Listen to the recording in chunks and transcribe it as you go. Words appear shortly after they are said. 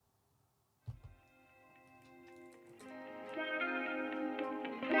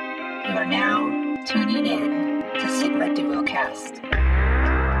You are now tuning in to Sigma Duocast.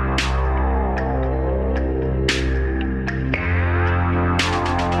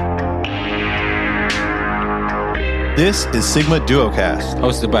 This is Sigma Duocast,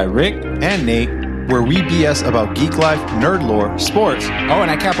 hosted by Rick and Nate, where we BS about geek life, nerd lore, sports. Oh,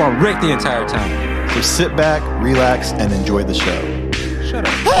 and I cap on Rick the entire time. So sit back, relax, and enjoy the show. Shut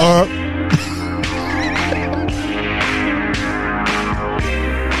up.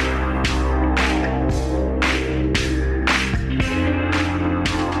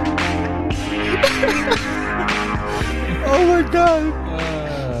 Oh my god.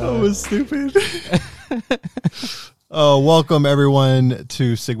 That was stupid. Welcome everyone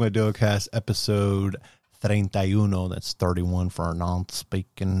to Sigma Duocast episode 31. That's 31 for our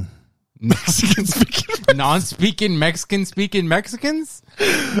non-speaking Mexican-speaking. Non-speaking Mexican-speaking Mexicans?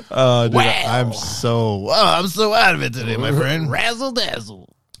 Dude, I'm so out of it today, my friend.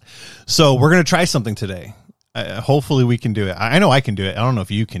 Razzle-dazzle. So we're going to try something today. Hopefully we can do it. I know I can do it. I don't know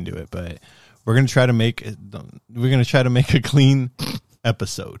if you can do it, but we're going to try to make a clean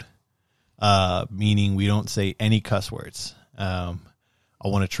episode. Meaning we don't say any cuss words. I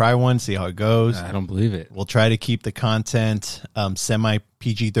want to try one, see how it goes. I don't believe it. We'll try to keep the content semi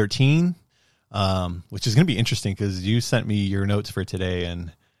PG-13, which is going to be interesting because you sent me your notes for today,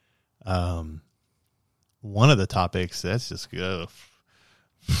 and one of the topics that's just good.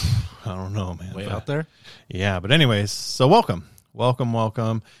 I don't know, man. Way out there. Yeah, but anyways, so welcome,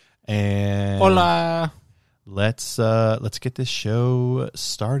 and hola. Let's get this show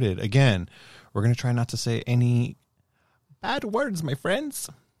started. Again, we're going to try not to say any bad words, my friends.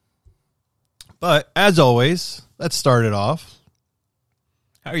 But as always, let's start it off.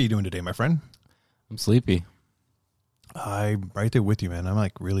 How are you doing today, my friend? I'm sleepy. I'm right there with you, man. I'm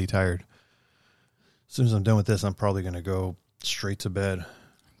like really tired. As soon as I'm done with this, I'm probably going to go straight to bed.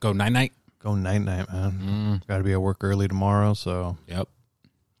 Go night-night? Go night-night, man. Got to be at work early tomorrow, so. Yep.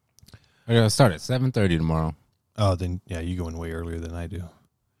 I got to start at 7:30 tomorrow. Oh, then, yeah, you going way earlier than I do.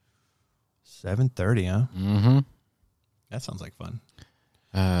 7:30, huh? Mm-hmm. That sounds like fun.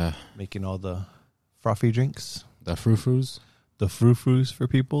 Making all the frothy drinks. the frou-frous. The frou-frous for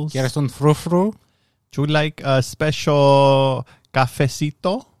people. ¿Quieres un frou-frou? Do you like a special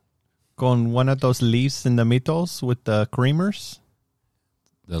cafecito con one of those leaves in the middle with the creamers?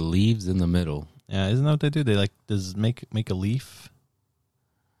 The leaves in the middle. Yeah, isn't that what they do? They like does make a leaf.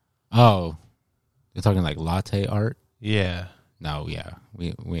 Oh, you're talking like latte art? Yeah. No, yeah,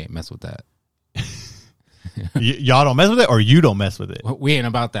 we ain't mess with that. Y'all don't mess with it, or you don't mess with it? We ain't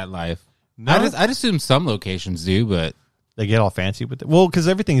about that life. No? I'd assume some locations do, but They get all fancy with it. Well, because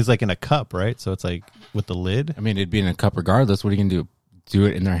everything is like in a cup, right? So it's like with the lid. I mean, it'd be in a cup regardless. What are you gonna do? Do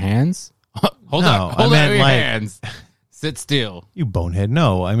it in their hands? Hold No, on, hold on your hands. Sit still. You bonehead.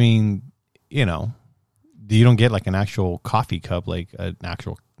 No, I mean, you don't get like an actual coffee cup, like an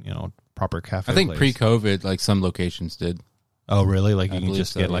actual, proper cafe. I think place. pre-COVID, like some locations did. Oh, really? Like I you can believe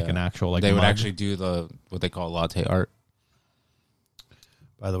just so, get like yeah. an actual like. They would mug? actually do what they call latte art.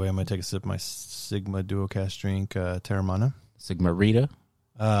 By the way, I'm gonna take a sip of my Sigma Duocast drink, Terramana. Sigma Rita.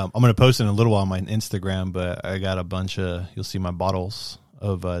 I'm gonna post it in a little while on my Instagram, but I got a bunch of. You'll see my bottles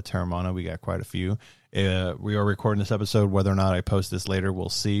of Terramana. We got quite a few. We are recording this episode. Whether or not I post this later, we'll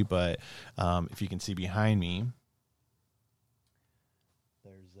see. But if you can see behind me,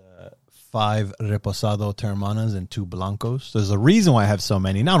 there's 5 Reposado Terramanas and 2 Blancos. There's a reason why I have so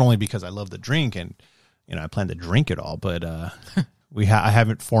many. Not only because I love the drink and I plan to drink it all, but I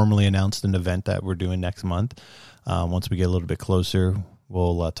haven't formally announced an event that we're doing next month. Once we get a little bit closer,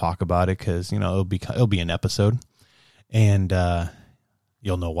 we'll talk about it because it'll be an episode, and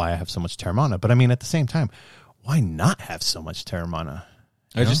you'll know why I have so much Terramana. But I mean, at the same time, why not have so much Terramana?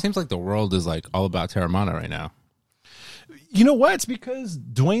 It just seems like the world is like all about Terramana right now. You know what? It's because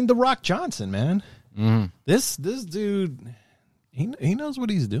Dwayne "The Rock" Johnson, man. Mm-hmm. This dude, he knows what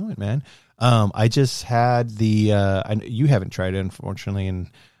he's doing, man. I just had you haven't tried it, unfortunately, and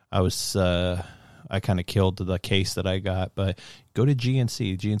I kind of killed the case that I got, but go to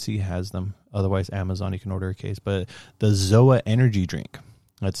GNC. GNC has them. Otherwise, Amazon, you can order a case. But the Zoa energy drink,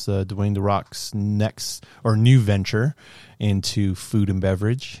 that's Dwayne "The Rock's next or new venture into food and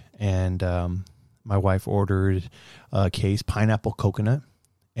beverage. And my wife ordered a case, pineapple coconut.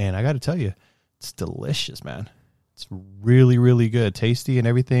 And I got to tell you, it's delicious, man. It's really, really good, tasty and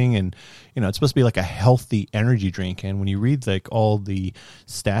everything. And, it's supposed to be like a healthy energy drink. And when you read like all the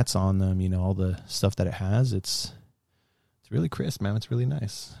stats on them, all the stuff that it has, it's really crisp, man. It's really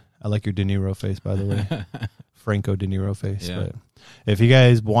nice. I like your De Niro face, by the way. Franco De Niro face. Yeah. But if you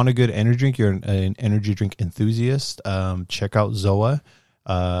guys want a good energy drink, you're an energy drink enthusiast, check out Zoa.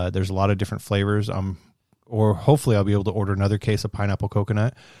 There's a lot of different flavors. Or hopefully I'll be able to order another case of pineapple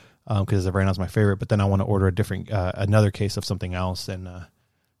coconut because right now is my favorite. But then I want to order another case of something else and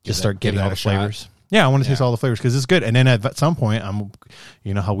just start getting all the flavors. Yeah, I want to taste all the flavors because it's good. And then at some point,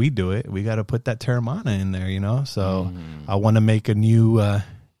 you know how we do it. We got to put that Teremana in there, you know. So I want to make a new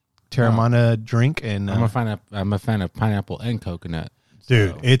Teremana drink. And I'm a fan of pineapple and coconut.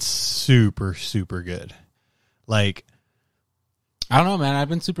 Dude, it's super, super good. Like, I don't know, man. I've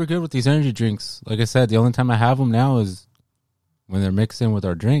been super good with these energy drinks. Like I said, the only time I have them now is when they're mixed in with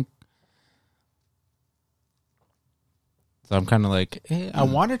our drink. So I'm kind of like, I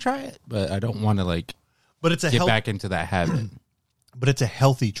want to try it, but I don't want to but it's get back into that habit. But it's a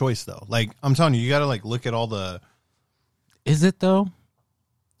healthy choice, though. Like, I'm telling you, you got to like look at all the. Is it though?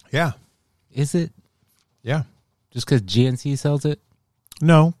 Yeah. Is it? Yeah. Just because GNC sells it?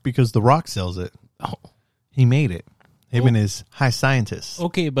 No, because The Rock sells it. Oh, he made it. Him and his high scientists.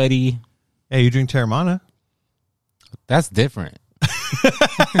 Okay, buddy. Hey, you drink Teremana? That's different.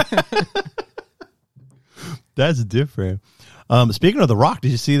 That's different. Speaking of The Rock,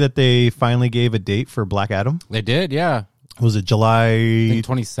 did you see that they finally gave a date for Black Adam? They did, yeah. Was it July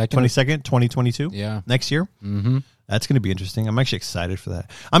 22nd? 2022? Yeah. Next year? Mm-hmm. That's going to be interesting. I'm actually excited for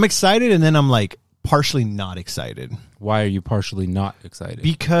that. I'm excited, and then I'm like partially not excited. Why are you partially not excited?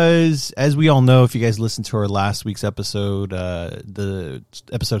 Because, as we all know, if you guys listened to our last week's episode, the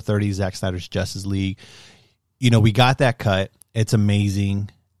episode 30, Zack Snyder's Justice League, you know, we got that cut. It's amazing.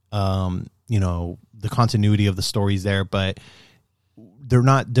 You know, the continuity of the stories there, but they're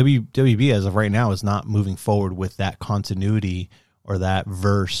not, WB as of right now is not moving forward with that continuity or that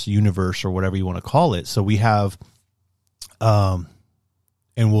universe or whatever you want to call it. So we have, and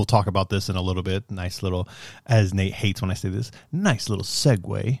we'll talk about this in a little bit. Nice little, as Nate hates when I say this, nice little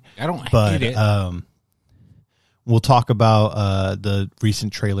segue. I don't hate it. We'll talk about the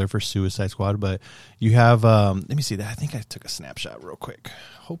recent trailer for Suicide Squad, but you have, let me see that. I think I took a snapshot real quick.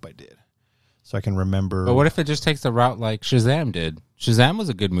 Hope I did. So I can remember. But what if it just takes the route like Shazam did? Shazam was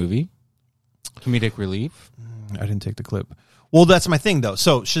a good movie. Comedic relief. I didn't take the clip. Well, that's my thing though.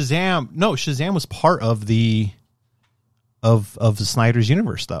 So Shazam was part of the Snyder's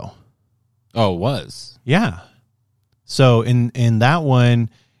universe though. Oh, it was. Yeah. So in that one,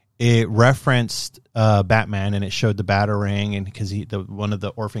 it referenced Batman and it showed the Batarang, and because one of the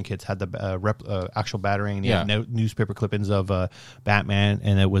orphan kids had the actual Batarang, and he had newspaper clippings of Batman,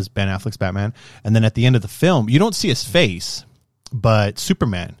 and it was Ben Affleck's Batman. And then at the end of the film, you don't see his face, but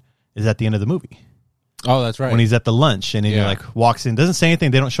Superman is at the end of the movie. Oh, that's right. When he's at the lunch and he like walks in, doesn't say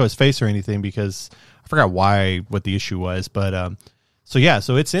anything. They don't show his face or anything because I forgot what the issue was. But so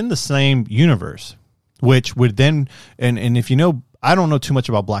it's in the same universe, which would then and if you know, I don't know too much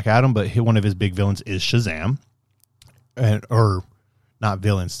about Black Adam, but one of his big villains is Shazam, or not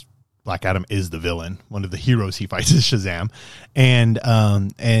villains. Black Adam is the villain. One of the heroes he fights is Shazam,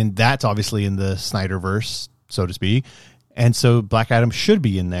 and that's obviously in the Snyderverse, so to speak. And so Black Adam should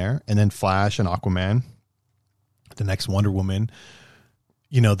be in there, and then Flash and Aquaman, the next Wonder Woman,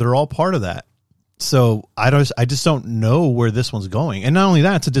 you know, they're all part of that. So I just don't know where this one's going. And not only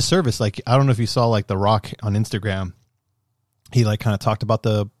that, it's a disservice. Like, I don't know if you saw like The Rock on Instagram. He like kind of talked about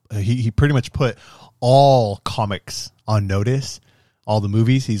he pretty much put all comics on notice, all the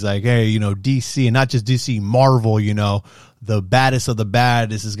movies. He's like, hey, you know, DC, and not just DC, Marvel, you know, the baddest of the bad.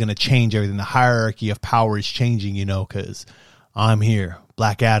 This is going to change everything. The hierarchy of power is changing, you know, because I'm here.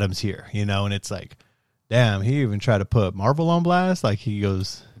 Black Adam's here, you know, and it's like, damn, he even tried to put Marvel on blast. Like, he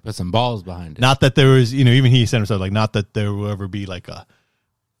goes, put some balls behind it. Not that there was, you know, even he said himself, like, not that there will ever be like a,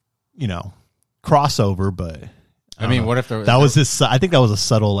 you know, crossover, but I mean, what if there was his? I think that was a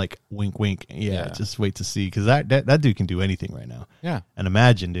subtle like wink, wink. Yeah. Just wait to see, because that dude can do anything right now. Yeah, and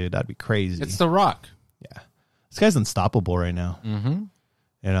imagine, dude, that'd be crazy. It's The Rock. Yeah, this guy's unstoppable right now. Mm-hmm.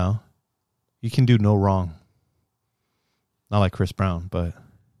 You know, you can do no wrong. Not like Chris Brown, but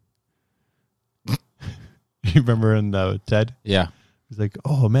you remember in Ted? Yeah. He's like,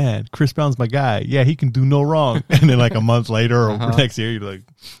 oh man, Chris Brown's my guy. Yeah, he can do no wrong. And then like a month later or next year, you like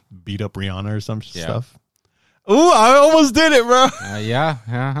beat up Rihanna or some stuff. Ooh, I almost did it, bro. Yeah.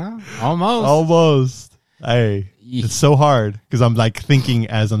 Almost. Almost. Hey, it's so hard because I'm like thinking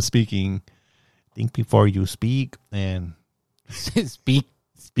as I'm speaking. Think before you speak, and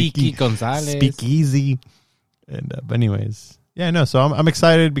Speaky Gonzalez. Speak easy. And but anyways, yeah, no. So I'm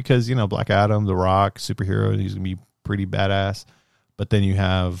excited because, you know, Black Adam, The Rock, superhero. He's gonna be pretty badass. But then you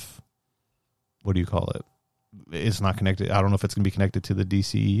have, what do you call it? It's not connected. I don't know if it's gonna be connected to the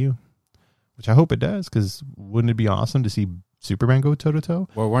DCEU. Which I hope it does, because wouldn't it be awesome to see Superman go toe to toe?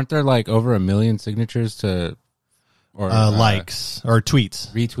 Well, weren't there like over 1 million signatures to or likes or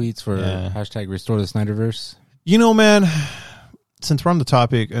tweets. retweets for Yeah. hashtag Restore the Snyderverse. You know, man, since we're on the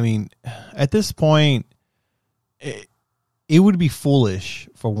topic, I mean, at this point, it would be foolish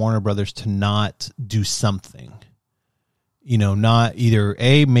for Warner Brothers to not do something. You know, not either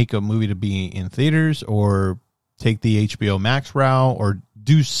make a movie to be in theaters or take the HBO Max route or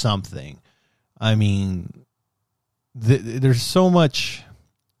do something. I mean, there's so much.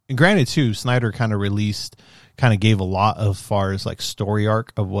 And granted, too, Snyder kind of gave a lot of far as like story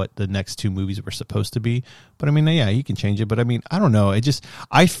arc of what the next two movies were supposed to be. But I mean, yeah, he can change it. But I mean, I don't know.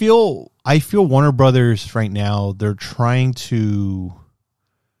 I feel Warner Brothers right now, they're trying to.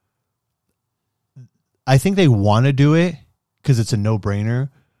 I think they want to do it because it's a no-brainer.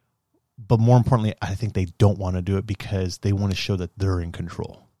 But more importantly, I think they don't want to do it because they want to show that they're in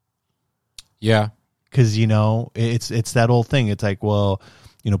control. Yeah. Because, you know, it's that old thing. It's like, well,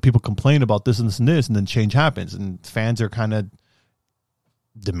 you know, people complain about this and this and this, and then change happens. And fans are kind of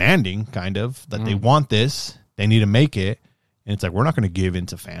demanding, that they want this. They need to make it. And it's like, we're not going to give in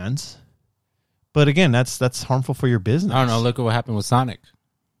to fans. But again, that's harmful for your business. I don't know. Look at what happened with Sonic.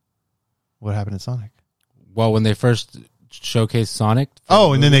 What happened in Sonic? Well, when they first showcased Sonic.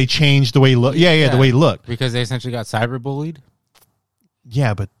 Oh, and then they changed the way he looked. Yeah, the way he looked. Because they essentially got cyberbullied.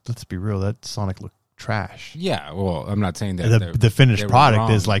 Yeah, but let's be real. That Sonic looked trash. Yeah, well, I'm not saying that. The finished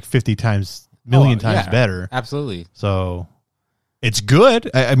product is like 50 times, million times better. Absolutely. So it's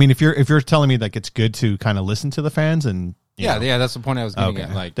good. I mean, if you're telling me like it's good to kind of listen to the fans and yeah, that's the point I was getting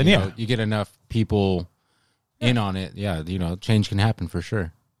at. Like, then you get enough people in on it. Yeah, you know, change can happen for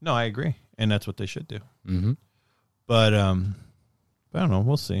sure. No, I agree, and that's what they should do. Mm-hmm. But I don't know.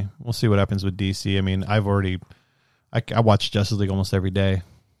 We'll see. We'll see what happens with DC. I mean, I watch Justice League almost every day,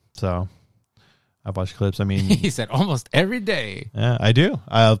 so I've watched clips. I mean, he said almost every day. Yeah, I do.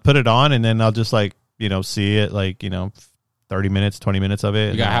 I'll put it on, and then I'll just see it 30 minutes, 20 minutes of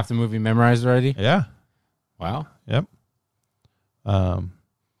it. You got half the movie memorized already? Yeah. Wow. Yep.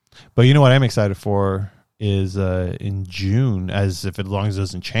 But you know what I'm excited for is in June, as long as it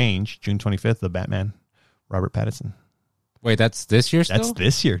doesn't change, June 25th, the Batman, Robert Pattinson. Wait, that's this year still? That's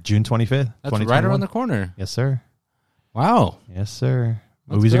this year, June 25th. That's right around the corner. Yes, sir. Wow. Yes, sir.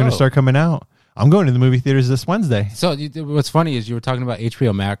 Let's Movies are going to start coming out. I'm going to the movie theaters this Wednesday. So what's funny is you were talking about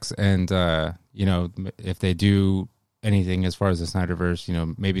HBO Max and, you know, if they do anything as far as the Snyderverse, you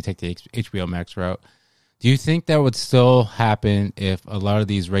know, maybe take the HBO Max route. Do you think that would still happen if a lot of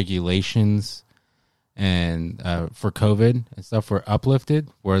these regulations and for COVID and stuff were uplifted,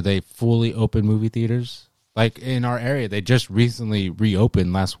 where they fully open movie theaters? Like in our area, they just recently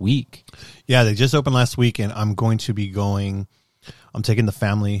reopened last week. Yeah, they just opened last week, and I'm going to be going. I'm taking the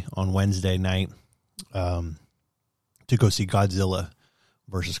family on Wednesday night to go see Godzilla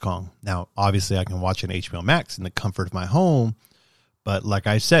versus Kong. Now, obviously, I can watch it on HBO Max in the comfort of my home, but like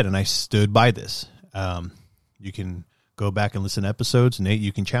I said, and I stood by this, you can go back and listen to episodes. Nate,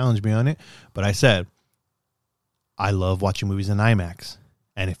 you can challenge me on it, but I said I love watching movies in IMAX,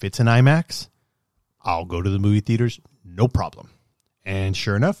 and if it's in IMAX, I'll go to the movie theaters, no problem. And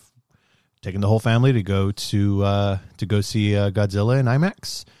sure enough, taking the whole family to go see Godzilla in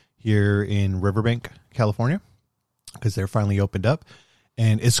IMAX here in Riverbank, California, because they're finally opened up.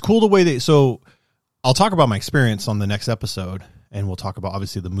 And it's cool the way so I'll talk about my experience on the next episode, and we'll talk about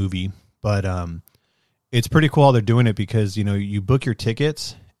obviously the movie, but it's pretty cool how they're doing it, because, you know, you book your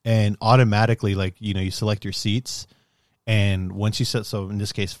tickets and automatically, like, you know, you select your seats. And once you set, so in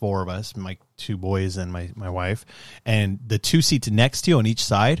this case, 4 of us, my 2 boys and my wife, and the 2 seats next to you on each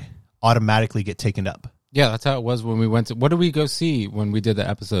side automatically get taken up. Yeah, that's how it was when we went to, what did we go see when we did the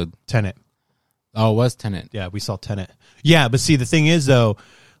episode? Tenet. Oh, it was Tenet. Yeah, we saw Tenet. Yeah, but see, the thing is, though,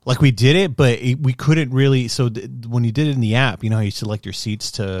 like, we did it, but we couldn't really, so when you did it in the app, you know how you select your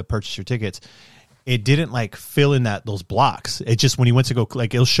seats to purchase your tickets, it didn't like fill in those blocks. It just, when you went to go,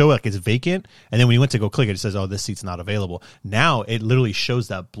 like, it'll show like it's vacant, and then when you went to go click it, it says, oh, this seat's not available. Now it literally shows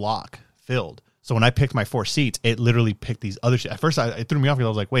that block filled. So when I picked my 4 seats, it literally picked these other seats. At first, it threw me off because I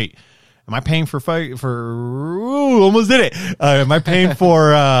was like, wait, am I paying for almost did it. Am I paying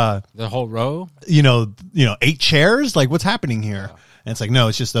for the whole row? You know, 8 chairs? Like, what's happening here? Yeah. And it's like, no,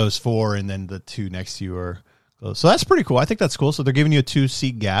 it's just those 4, and then the 2 next to you are close. So that's pretty cool. I think that's cool. So they're giving you a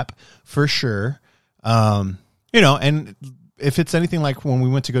 2-seat gap for sure. You know, and if it's anything like when we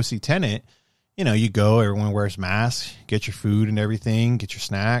went to go see Tenet, you know, you go, everyone wears masks, get your food and everything, get your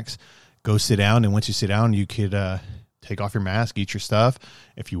snacks, go sit down. And once you sit down, you could take off your mask, eat your stuff.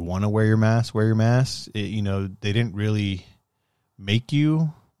 If you want to wear your mask, wear your mask. You know, they didn't really make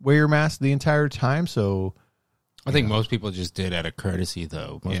you wear your mask the entire time. So I think most people just did out of courtessy,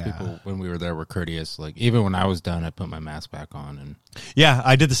 though. Most people, when we were there, were courteous. Like, even when I was done, I put my mask back on. And yeah,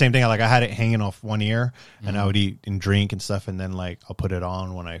 I did the same thing. Like, I had it hanging off one ear, and I would eat and drink and stuff, and then like I'll put it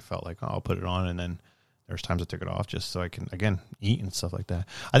on when I felt like, oh, I'll put it on, and then there's times I took it off just so I can again eat and stuff like that.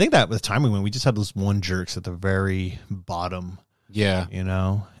 I think that with the time we went, we just had those one jerks at the very bottom. yeah, You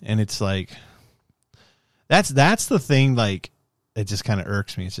know, and it's like that's the thing. Like, it just kind of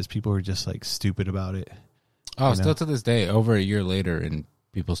irks me. It's just people are just like stupid about it. oh, still to this day, over a year later, and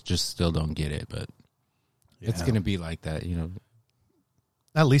people just still don't get it. But it's gonna be like that, you know.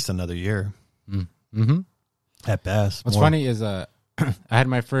 At least another year, Mm-hmm. at best. What's More. funny is I had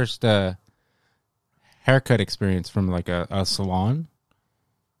my first haircut experience from like a salon.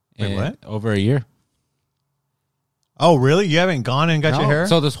 Wait, what? Over a year. Oh, really? You haven't gone and got your hair?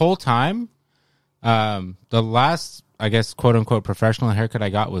 So this whole time, the last, I guess, quote unquote, professional haircut I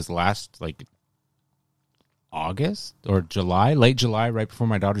got was last like August or July, late July, right before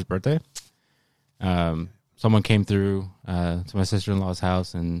my daughter's birthday. Someone came through to my sister-in-law's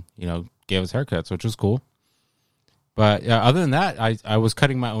house and, you know, gave us haircuts, which was cool. But other than that, I was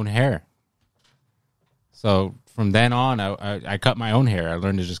cutting my own hair. So from then on, I cut my own hair. I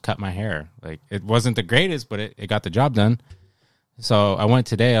learned to just cut my hair. Like, it wasn't the greatest, but it got the job done. So I went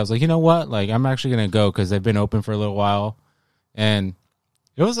today. I was like, you know what? Like, I'm actually going to go because they've been open for a little while. And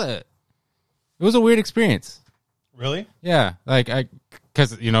it was a weird experience. Really? Yeah. Like,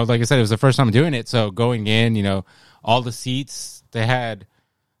 because, you know, like I said, it was the first time doing it. So going in, you know, all the seats, they had,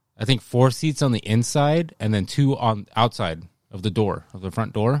 I think, 4 seats on the inside and then 2 on outside of the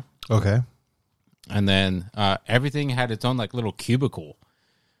front door. Okay. And then everything had its own like little cubicle,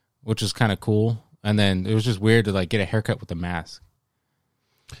 which is kind of cool. And then it was just weird to like get a haircut with a mask.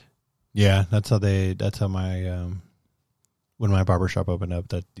 Yeah, that's how my when my barbershop opened up,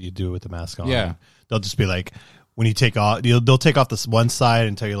 that you do it with the mask on. Yeah. They'll just be like, when you take off, they'll take off this one side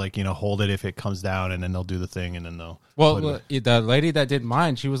and tell you like, you know, hold it if it comes down, and then they'll do the thing, and then they'll. Well, the lady that did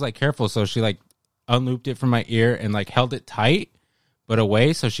mine, she was like careful, so she like unlooped it from my ear and like held it tight, but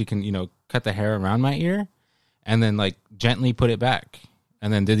away so she can, you know, cut the hair around my ear, and then like gently put it back,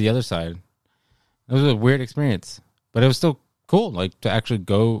 and then did the other side. It was a weird experience, but it was still cool, like to actually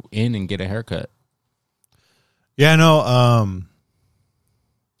go in and get a haircut. Yeah, no.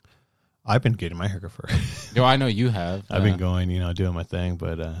 I've been getting my haircut for. Yo, I know you have. I've been going, you know, doing my thing,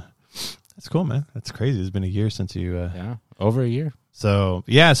 but that's cool, man. That's crazy. It's been a year since you. Yeah, over a year. So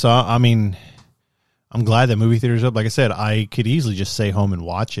yeah, so I mean, I'm glad that movie theater's up. Like I said, I could easily just stay home and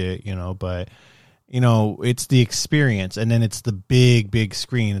watch it, you know, but you know, it's the experience, and then it's the big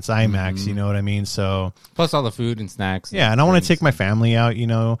screen. It's IMAX, you know what I mean? So plus all the food and snacks. Yeah, and I want to take my family out, you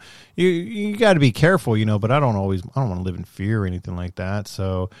know. You got to be careful, you know, but I don't want to live in fear or anything like that.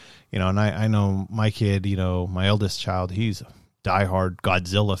 So, you know, and I know my kid, you know, my eldest child, he's a diehard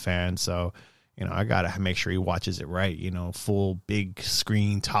Godzilla fan, so you know, I got to make sure he watches it right, you know, full big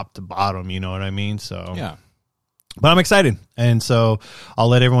screen top to bottom, you know what I mean? So Yeah. But I'm excited, and so I'll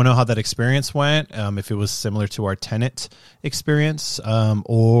let everyone know how that experience went. If it was similar to our Tenet experience,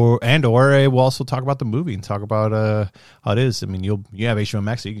 or we'll also talk about the movie and talk about how it is. I mean, you have HBO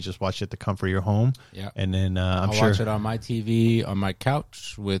Max, so you can just watch it at the comfort of your home. Yeah, and then I'll sure watch it on my TV on my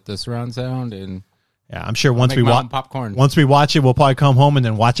couch with the surround sound, and yeah, I'm sure once we watch popcorn. Once we watch it, we'll probably come home and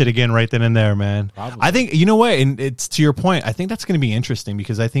then watch it again right then and there, man. Probably. I think, you know what, and it's to your point. I think that's going to be interesting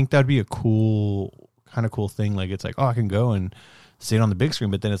because I think that'd be a cool thing. Like, it's like, oh, I can go and see it on the big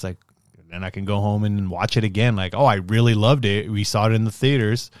screen, but then it's like, then I can go home and watch it again. Like, oh, I really loved it. We saw it in the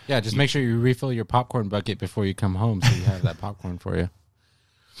theaters. Yeah, just make sure you refill your popcorn bucket before you come home, so you have that popcorn for you.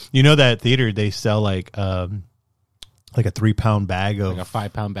 You know, that theater, they sell like a 3-pound bag of Like a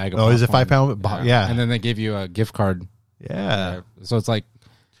 5-pound bag of Oh, popcorn. is it 5 pound? Yeah. And then they give you a gift card. Yeah. So it's like,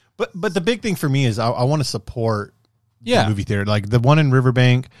 But the big thing for me is I want to support yeah, the movie theater. Like the one in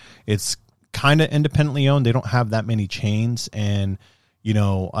Riverbank, it's kind of independently owned. They don't have that many chains, and you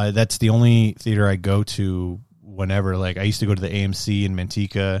know, that's the only theater I go to whenever. Like, I used to go to the AMC in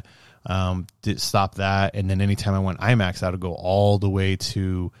Manteca, did stop that, and then anytime I went IMAX, I would go all the way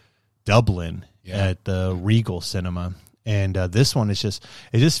to Dublin at the Regal Cinema. And this one is just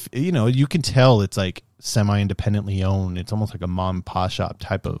you know, you can tell it's like semi-independently owned. It's almost like a mom and pop shop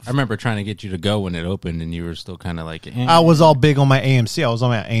type of. I remember trying to get you to go when it opened, and you were still kind of like, I was all big on my AMC. I was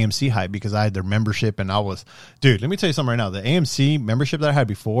on my AMC hype because I had their membership, and dude, let me tell you something right now. The AMC membership that I had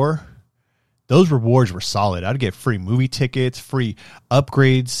before, those rewards were solid. I'd get free movie tickets, free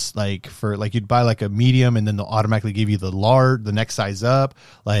upgrades, like you'd buy like a medium, and then they'll automatically give you the large, the next size up.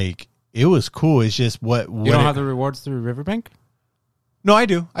 Like, it was cool. It's just what You don't have the rewards through Riverbank? No, I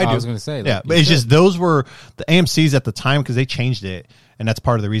do. I do. I was going to say. Yeah, like, but it's just those were the AMC's at the time because they changed it, and that's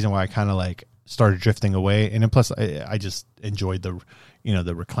part of the reason why I kind of like started drifting away. And then plus, I just enjoyed the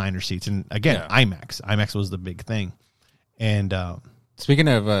the recliner seats, and again, IMAX was the big thing. And Speaking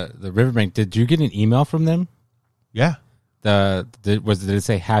of the Riverbank, did you get an email from them? yeah. Did it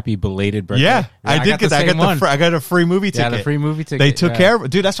say happy belated birthday? Yeah, I did get. I got a free movie ticket. Yeah, the free movie ticket. They took care of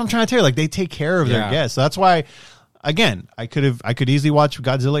it, dude. That's what I'm trying to tell you. Like they take care of their guests. So that's why. Again, I could easily watch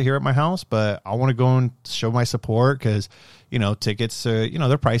Godzilla here at my house, but I want to go and show my support because tickets they're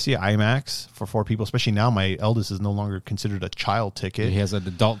pricey. IMAX for 4 people, especially now. My eldest is no longer considered a child ticket. He has an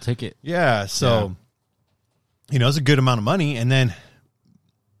adult ticket. Yeah, so it's a good amount of money, and then.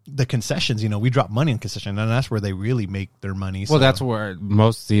 The concessions, we drop money in concession, and that's where they really make their money. Well, that's where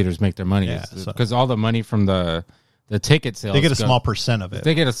most theaters make their money, because all the money from the ticket sales, they get a small percent of it.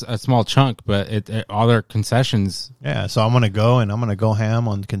 They get a small chunk, but all their concessions. Yeah, so I'm gonna go ham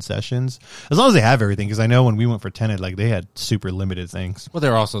on concessions as long as they have everything. Because I know when we went for Tenet, like they had super limited things. Well,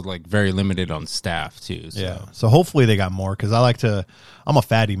 they're also like very limited on staff too. So. Yeah, so hopefully they got more because I'm a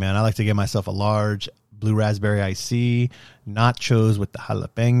fatty man. I like to get myself a large blue raspberry IC, nachos with the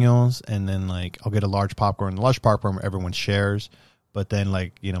jalapenos, and then like I'll get a large popcorn. The large popcorn everyone shares, but then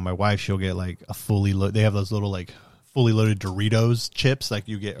like my wife, she'll get like a they have those little like fully loaded Doritos chips, like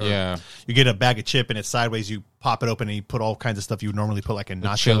you get you get a bag of chip and it's sideways. You pop it open and you put all kinds of stuff you would normally put like in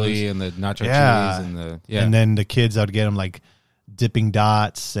nachos, chili and the nacho cheese and and then the kids I would get them like dipping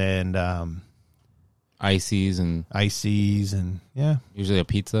dots and ices and usually a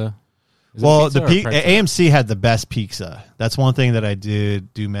pizza. Well, AMC had the best pizza. That's one thing that I do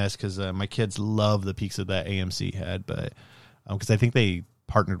miss because my kids love the pizza that AMC had, but because I think they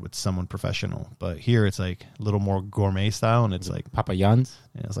partnered with someone professional. But here it's like a little more gourmet style, and it's like Papa John's.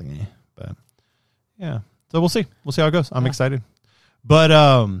 Yeah, it's like, but yeah. So we'll see. We'll see how it goes. I'm excited. But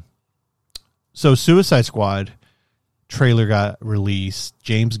so Suicide Squad trailer got released.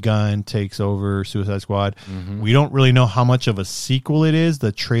 James Gunn takes over Suicide Squad. Mm-hmm. We don't really know how much of a sequel it is.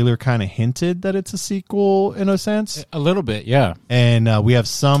 The trailer kind of hinted that it's a sequel in a sense. A little bit, yeah. And we have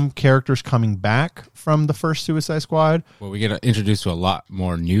some characters coming back from the first Suicide Squad. Well, we get introduced to a lot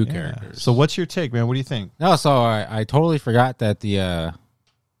more new characters. So what's your take, man? What do you think? No, so I totally forgot that the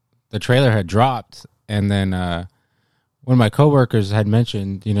trailer had dropped, and then one of my coworkers had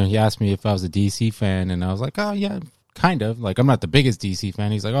mentioned, he asked me if I was a DC fan, and I was like, oh yeah, kind of. Like, I'm not the biggest DC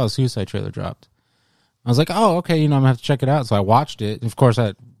fan. He's like, oh, the Suicide trailer dropped. I was like, oh, okay, I'm going to have to check it out. So I watched it. And of course,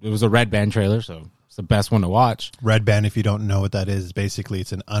 it was a Red Band trailer, so it's the best one to watch. Red Band, if you don't know what that is, basically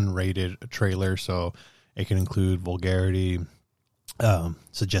it's an unrated trailer, so it can include vulgarity,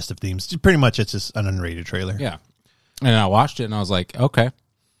 suggestive themes. Pretty much it's just an unrated trailer. Yeah. And I watched it, and I was like, okay,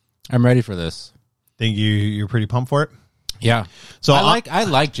 I'm ready for this. Think you're pretty pumped for it? Yeah. So I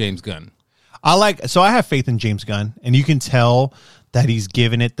like James Gunn. I have faith in James Gunn, and you can tell that he's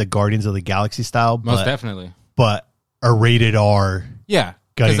given it the Guardians of the Galaxy style. Most definitely. But a rated R. Yeah.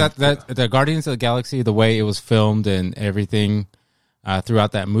 Because that the Guardians of the Galaxy, the way it was filmed and everything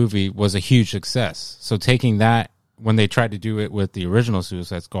throughout that movie was a huge success. So taking that, when they tried to do it with the original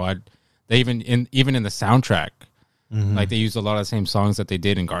Suicide Squad, they even in the soundtrack, like they used a lot of the same songs that they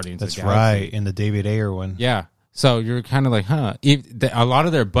did in Guardians of the Galaxy. That's right, in the David Ayer one. Yeah. So you're kind of like, huh? A lot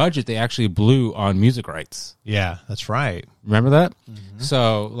of their budget they actually blew on music rights. Yeah, that's right. Remember that? Mm-hmm.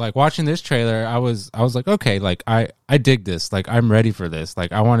 So like watching this trailer, I was like, okay, like I dig this. Like I'm ready for this.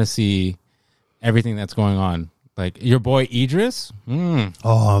 Like I want to see everything that's going on. Like your boy Idris. Oh,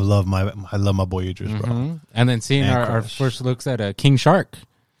 I love my boy Idris, bro. And then seeing our first looks at King Shark.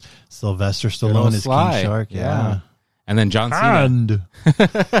 Sylvester Stallone is King Shark. Yeah. And then John Cena.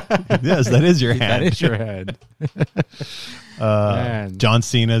 Yes, that is your hand. That is your head. John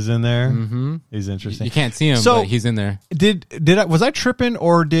Cena's in there. Mm-hmm. He's interesting. You can't see him, but he's in there. Was I tripping,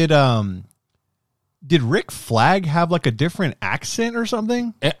 or did Rick Flag have like a different accent or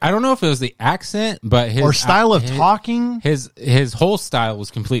something? I don't know if it was the accent, but his or style of talking. His whole style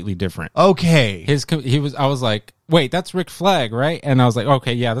was completely different. Okay, I was like, wait, that's Rick Flag, right? And I was like,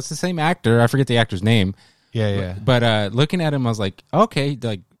 okay, yeah, that's the same actor. I forget the actor's name. Yeah. But looking at him, I was like, okay,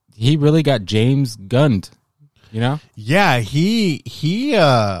 like he really got James Gunned, Yeah, I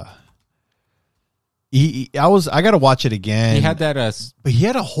got to watch it again. He had that but he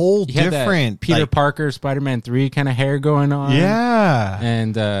had a whole different Peter Parker Spider-Man 3 kind of hair going on. Yeah.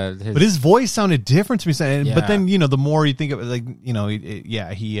 And but his voice sounded different to me. Yeah. But then, the more you think of it, like,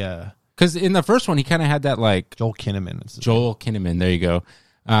 he cuz in the first one he kind of had that like Joel Kinnaman. There you go.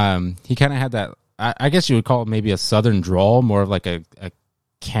 He kind of had that, I guess you would call it maybe a southern drawl, more of like a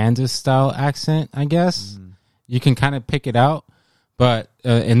Kansas style accent, I guess. You can kind of pick it out. But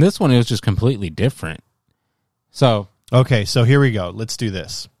in this one, it was just completely different. So Okay, so here we go. Let's do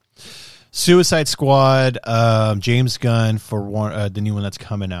this. Suicide Squad, James Gunn for the new one that's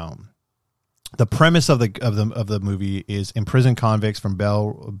coming out. The premise of the movie is imprisoned convicts from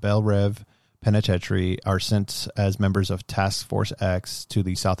Bel Rev Penitentiary are sent as members of Task Force X to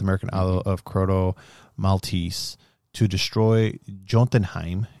the South American island of Croto Maltese to destroy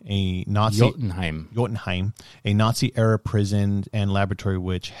Jotunheim, a Nazi era prison and laboratory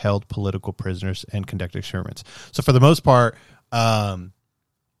which held political prisoners and conducted experiments. So for the most part,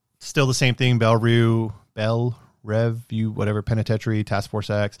 still the same thing. Bel Rev, whatever, Penitentiary, Task Force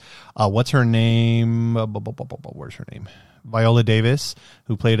X. What's her name? Where's her name? Viola Davis,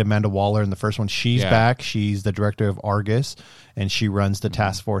 who played Amanda Waller in the first one. She's back. She's the director of Argus, and she runs the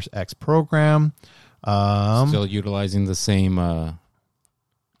Task Force X program. Still utilizing the same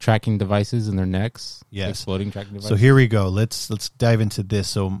tracking devices in their necks. Yes, exploding tracking devices. So here we go. Let's dive into this.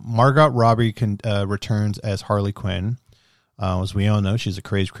 So Margot Robbie returns as Harley Quinn. As we all know, she's a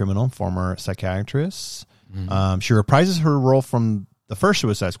crazed criminal, former psychiatrist. She reprises her role from the first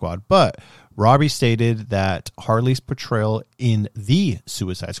Suicide Squad, but Robbie stated that Harley's portrayal in the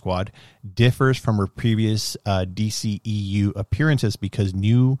Suicide Squad differs from her previous DCEU appearances because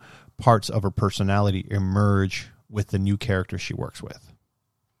new parts of her personality emerge with the new character she works with.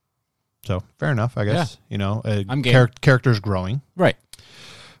 So fair enough, I guess. Yeah. You know, I'm game. Character's growing. Right.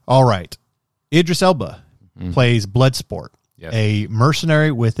 All right. Idris Elba plays Bloodsport, a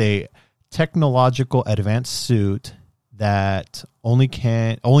mercenary with a technological advanced suit that only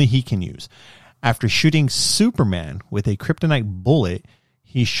he can use. After shooting Superman with a kryptonite bullet,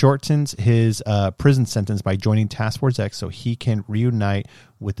 he shortens his prison sentence by joining Task Force X so he can reunite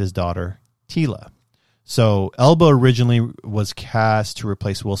with his daughter, Tila. So Elba originally was cast to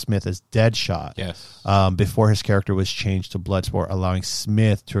replace Will Smith as Deadshot. Yes. Before his character was changed to Bloodsport, allowing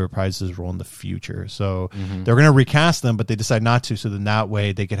Smith to reprise his role in the future. So they're going to recast them, but they decide not to. So then that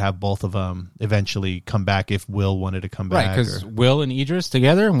way they could have both of them eventually come back if Will wanted to come back. Right, because Will and Idris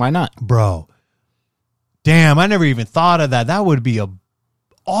together, why not? Bro, damn, I never even thought of that. That would be a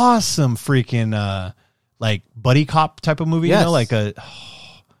awesome freaking like buddy cop type of movie. Yes. You know,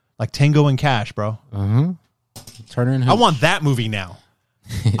 like Tango and Cash, bro. Turner and I want that movie now.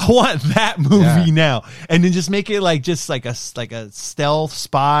 I want that movie now, and then just make it like a stealth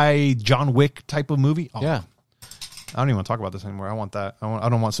spy John Wick type of movie. Oh, Yeah. I don't even want to talk about this anymore. I want that. I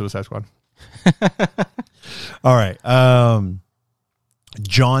don't want Suicide Squad. All right.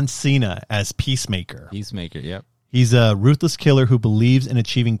 John Cena as Peacemaker. Peacemaker, yep. He's a ruthless killer who believes in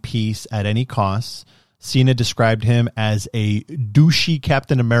achieving peace at any cost. Cena described him as a douchey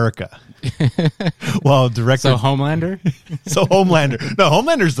Captain America. Well, director. So Homelander? So Homelander. No,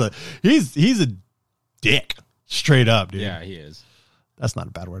 Homelander's he's a dick. Straight up, dude. Yeah, he is. That's not a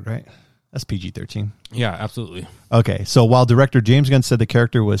bad word, right? That's PG-13. Yeah, absolutely. Okay, so while director James Gunn said the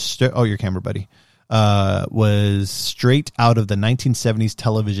character was your camera, buddy, was straight out of the 1970s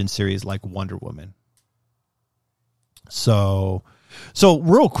television series like Wonder Woman. So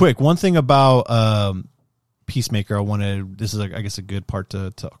real quick, one thing about Peacemaker, this is I guess a good part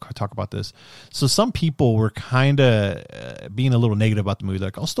to talk about this. So some people were kind of being a little negative about the movie. They're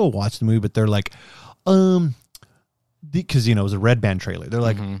like, I'll still watch the movie, but they're like, because it was a Red Band trailer. They're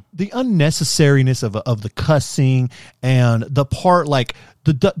like the unnecessariness of the cussing and the part like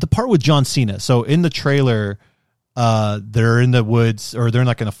the part with John Cena. So in the trailer, they're in the woods or they're in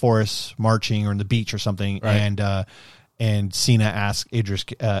like in a forest marching or in the beach or something, right. And Cena asks Idris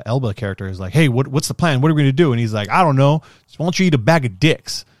Elba character is like, hey, what's the plan? What are we going to do? And he's like, I don't know. Why don't you eat a bag of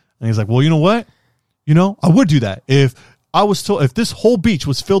dicks? And he's like, well, you know what? I would do that if I was told, if this whole beach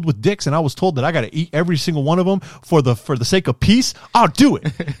was filled with dicks and I was told that I got to eat every single one of them for the sake of peace, I'll do it.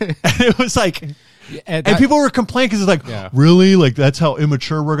 And it was like, and people were complaining because it's like, really? Like, that's how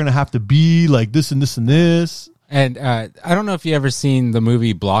immature we're going to have to be? Like this and this and this? And I don't know if you ever seen the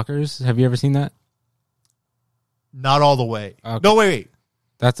movie Blockers. Have you ever seen that? Not all the way. Okay. No, wait.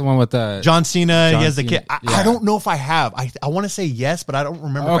 That's the one with John Cena. He has the Cena, kid. I don't know if I have. I want to say yes, but I don't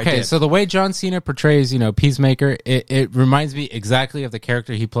remember. Okay, if I did. so the way John Cena portrays, Peacemaker, it reminds me exactly of the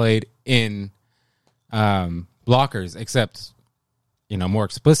character he played in Blockers, except more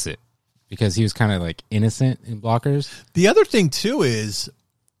explicit because he was kind of like innocent in Blockers. The other thing too is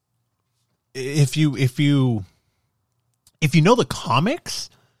if you know the comics,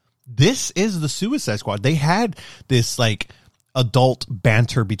 this is the Suicide Squad. They had this like adult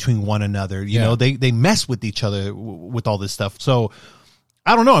banter between one another. You know, they mess with each other with all this stuff. So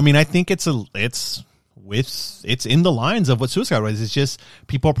I don't know. I mean, I think it's it's in the lines of what Suicide was. It's just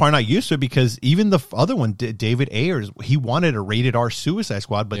people are probably not used to it because even the other one, David Ayers, he wanted a rated R Suicide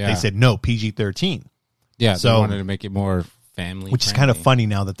Squad, but they said no, PG-13. Yeah, so they wanted to make it more family, which is kind of funny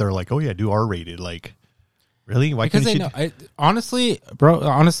now that they're like, oh yeah, do R rated. Like, really? Why? Because couldn't they you know. Honestly,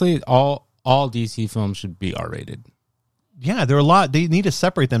 all DC films should be R rated. Yeah, they're a lot. They need to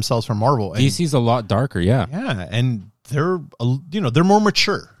separate themselves from Marvel. And, DC's a lot darker. Yeah, and they're they're more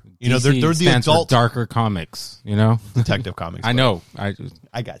mature. They're the adult darker comics. Detective Comics. I know. I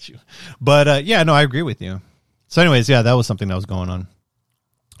got you. But I agree with you. So, anyways, that was something that was going on.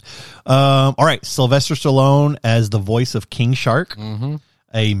 All right, Sylvester Stallone as the voice of King Shark,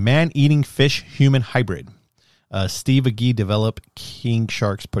 a man-eating fish-human hybrid. Steve Agee developed King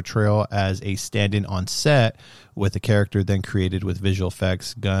Shark's portrayal as a stand-in on set, with the character then created with visual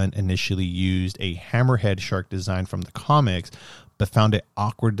effects. Gunn initially used a hammerhead shark design from the comics, but found it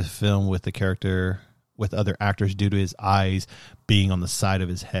awkward to film with the character with other actors due to his eyes being on the side of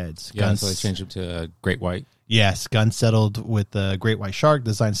his head. Yeah, so they changed it to Great White. Yes, Gunn settled with the Great White Shark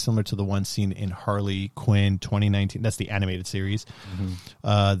design similar to the one seen in Harley Quinn 2019. That's the animated series.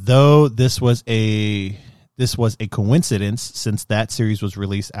 Though this was a coincidence since that series was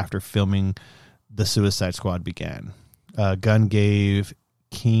released after filming The Suicide Squad began. Gunn gave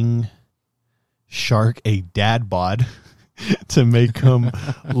King Shark a dad bod to make him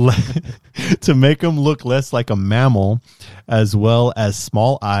look less like a mammal, as well as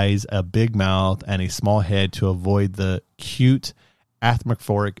small eyes, a big mouth, and a small head to avoid the cute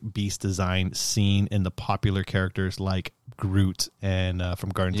anthropomorphic beast design seen in the popular characters like Groot and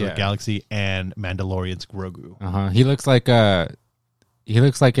from Guardians of the Galaxy and Mandalorian's Grogu. He looks like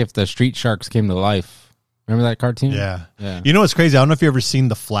if the Street Sharks came to life. Remember that cartoon? Yeah. You know what's crazy? I don't know if you ever seen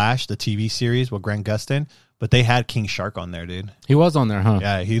The Flash, the TV series with Grant Gustin, but they had King Shark on there, dude. He was on there, huh?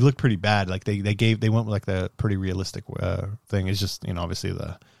 Yeah, he looked pretty bad. Like they went with like the pretty realistic thing. It's just obviously it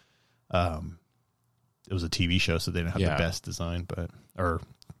was a TV show, so they didn't have the best design, or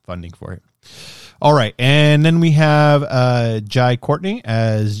funding for it. All right, and then we have Jai Courtney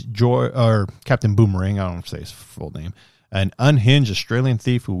as Captain Boomerang. I don't know if to say his full name. An unhinged Australian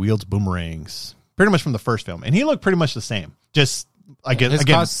thief who wields boomerangs, pretty much from the first film, and he looked pretty much the same. Just I guess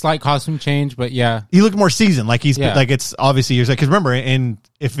again, slight costume change, but yeah, he looked more seasoned. Like like it's obviously years. Because remember, and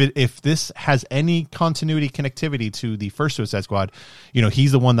if this has any continuity connectivity to the first Suicide Squad,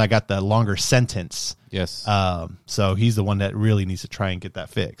 he's the one that got the longer sentence. Yes. So he's the one that really needs to try and get that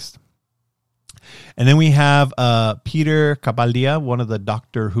fixed. And then we have Peter Capaldi, one of the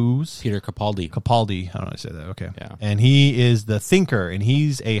Doctor Who's. Peter Capaldi. Capaldi. I don't know how to say that. Okay. Yeah. And he is the Thinker, and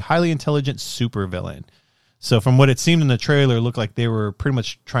he's a highly intelligent supervillain. So from what it seemed in the trailer, it looked like they were pretty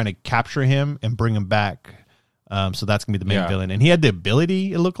much trying to capture him and bring him back. So that's going to be the main villain. And he had the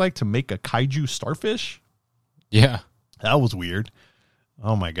ability, it looked like, to make a kaiju starfish. Yeah. That was weird.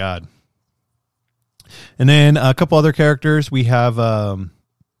 Oh, my God. And then a couple other characters. We have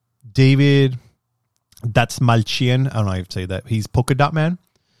David Dastmalchian. I don't know how to say that. He's Polka Dot Man.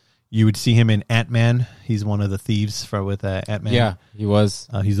 You would see him in Ant-Man. He's one of the thieves with Ant-Man. Yeah, he was.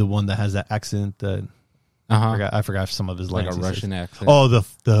 He's the one that has that accent. I forgot some of his lines. Like a Russian accent. Oh,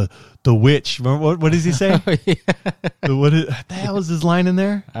 the witch. Remember, what does he say? What the hell was his line in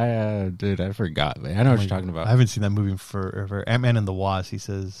there? Dude, I forgot. Man. I know what you're talking about. I haven't seen that movie in forever. Ant-Man and the Wasp, he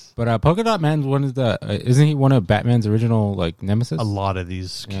says. But Polka Dot Man's one of the... isn't he one of Batman's original nemesis? A lot of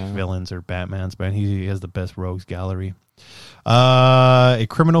these villains are Batman's, but he has the best rogues gallery. A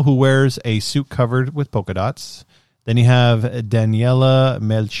criminal who wears a suit covered with polka dots. Then you have Daniela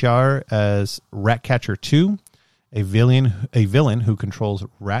Melchior as Ratcatcher 2, a villain who controls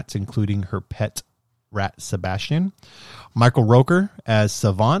rats, including her pet rat Sebastian. Michael Rooker as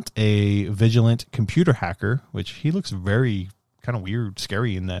Savant, a vigilant computer hacker, which he looks very kind of weird,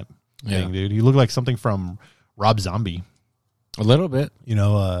 scary in that thing, dude. He looked like something from Rob Zombie. A little bit. He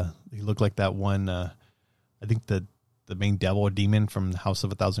looked like that one, I think the main devil or demon from House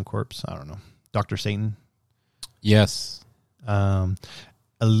of a Thousand Corpses. I don't know. Dr. Satan. Yes.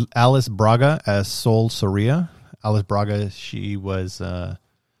 Alice Braga as Sol Soria. Alice Braga, she was, I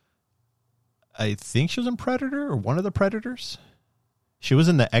think she was in Predator or one of the Predators. She was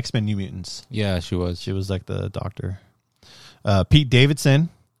in the X-Men New Mutants. Yeah, she was. She was like the doctor. Pete Davidson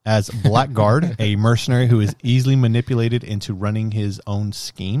as Blackguard, a mercenary who is easily manipulated into running his own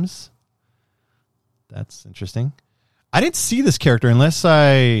schemes. That's interesting. I didn't see this character unless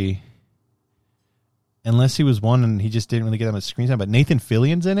he was one and he just didn't really get that much screen time. But Nathan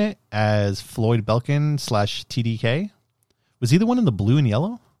Fillion's in it as Floyd Belkin / TDK. Was he the one in the blue and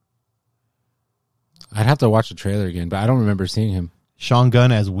yellow? I'd have to watch the trailer again, but I don't remember seeing him. Sean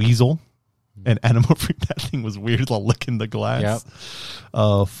Gunn as Weasel. And Animal Freak, that thing was weird, while licking the glass. Yep.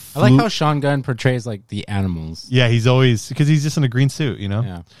 I I like how Sean Gunn portrays like the animals. Yeah, he's always, because he's just in a green suit, you know?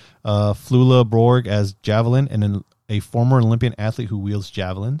 Yeah. Flula Borg as Javelin, and then a former Olympian athlete who wields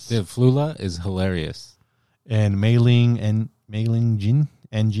javelins. Dude, Flula is hilarious. And Mei Ling Jin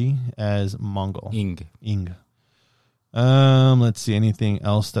NG as Mongol. Ing. Let's see, anything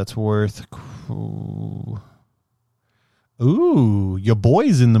else that's worth. Ooh, your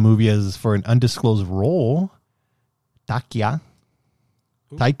boy's in the movie as for an undisclosed role. Taika.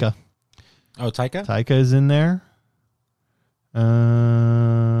 Ooh. Taika. Oh, Taika? Taika is in there.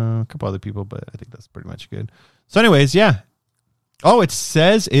 A couple other people, but I think that's pretty much good. So, anyways, yeah. Oh, it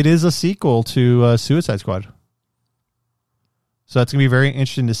says it is a sequel to Suicide Squad. So that's gonna be very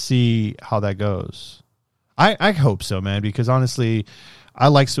interesting to see how that goes. I hope so, man, because honestly, I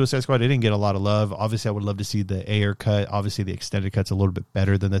like Suicide Squad. It didn't get a lot of love. Obviously, I would love to see the Ayer cut. Obviously, the extended cut's a little bit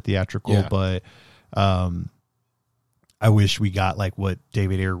better than the theatrical, but I wish we got like what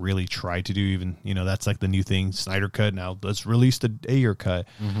David Ayer really tried to do. Even, you know, that's like the new thing, Snyder cut. Now let's release the Ayer cut.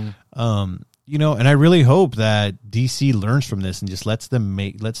 Mm-hmm. You know, and I really hope that DC learns from this and just lets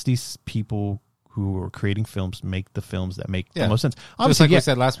these people who are creating films make the films that make the most sense. Obviously, just like we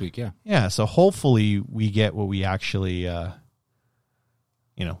said last week, yeah. So hopefully we get what we actually, you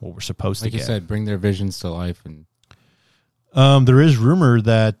know, what we're supposed to get. Like you said, bring their visions to life. And there is rumor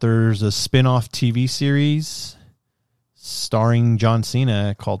that there's a spin-off TV series starring John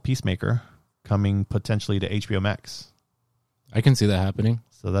Cena called Peacemaker coming potentially to HBO Max. I can see that happening.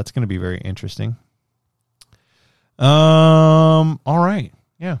 So that's going to be very interesting. All right.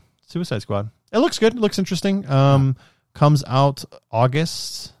 Yeah. Suicide Squad. It looks good. It looks interesting. Comes out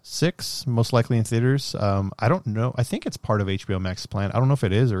August 6th, most likely in theaters. I don't know. I think it's part of HBO Max's plan. I don't know if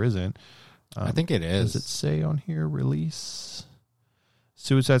it is or isn't. I think it is. Does it say on here release?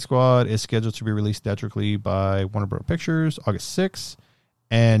 Suicide Squad is scheduled to be released theatrically by Warner Bros. Pictures August 6th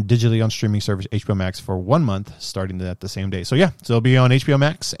and digitally on streaming service HBO Max for 1 month starting at the same day. So yeah, so it'll be on HBO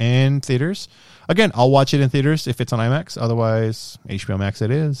Max and theaters. Again, I'll watch it in theaters if it's on IMAX. Otherwise, HBO Max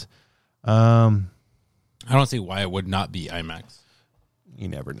it is. I don't see why it would not be IMAX. You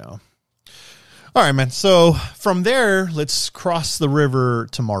never know. All right, man. So from there, let's cross the river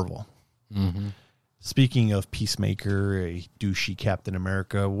to Marvel. Mm-hmm. Speaking of Peacemaker, a douchey Captain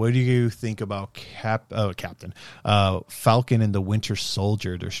America, what do you think about Falcon and the Winter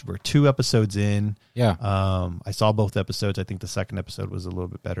Soldier? We're 2 episodes in. Yeah. I saw both episodes. I think the second episode was a little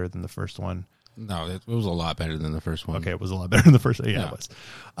bit better than the first one. No, it was a lot better than the first one. Okay, it was a lot better than the first one. Yeah, it was.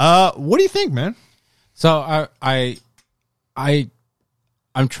 What do you think, man? So I'm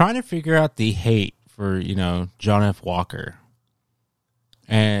trying to figure out the hate for, you know, John F. Walker.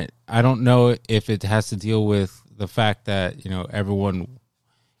 And I don't know if it has to deal with the fact that, you know, everyone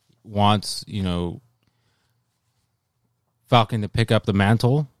wants, you know, Falcon to pick up the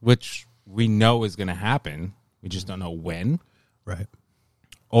mantle, which we know is going to happen. We just don't know when. Right.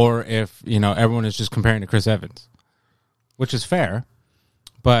 Or if, you know, everyone is just comparing to Chris Evans, which is fair.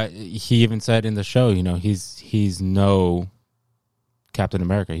 But he even said in the show, you know, he's no Captain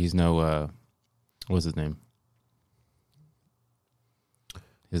America. He's no, what's his name?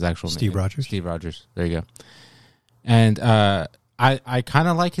 His actual name. Steve Rogers. Steve Rogers. There you go. And I kind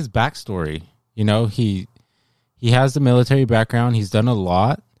of like his backstory. You know, he has the military background. He's done a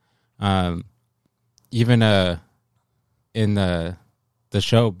lot. Even in the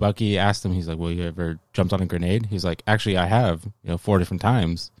show, Bucky asked him, he's like, well, you ever jumped on a grenade? He's like, actually, I have, you know, 4 different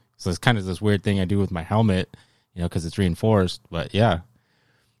times. So it's kind of this weird thing I do with my helmet, you know, because it's reinforced. But yeah.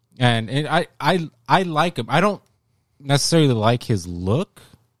 And I like him. I don't necessarily like his look.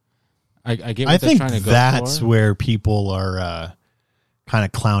 I get what they're trying to go for. That's where people are kind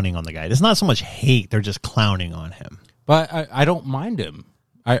of clowning on the guy. It's not so much hate. They're just clowning on him. But I don't mind him.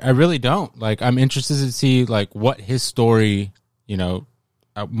 I really don't. Like, I'm interested to see, like, what his story, you know,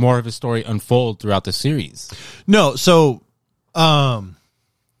 more of his story unfold throughout the series. No, so...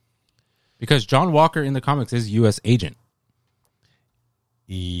 because John Walker in the comics is U.S. agent.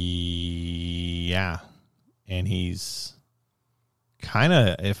 Yeah. And he's kind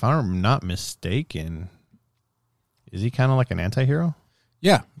of, if I'm not mistaken, is he kind of like an anti-hero?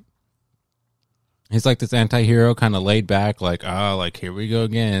 Yeah. He's like this anti-hero, kind of laid back, like, oh, like, here we go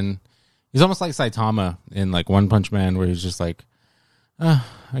again. He's almost like Saitama in, like, One Punch Man, where he's just like, I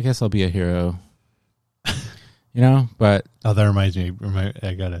guess I'll be a hero. You know? But... Oh, that reminds me. I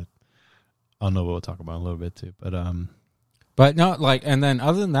don't know what we'll talk about in a little bit, too. But no, like, and then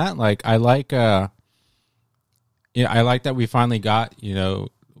other than that, like, I like... I like that we finally got, you know,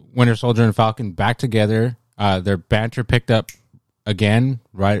 Winter Soldier and Falcon back together. Their banter picked up again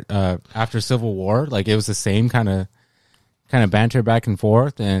right after Civil War. Like it was the same kind of banter back and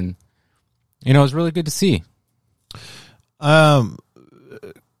forth, and it was really good to see.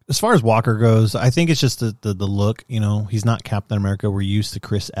 As far as Walker goes, I think it's just the look. He's not Captain America. We're used to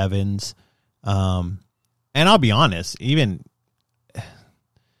Chris Evans, and I'll be honest, even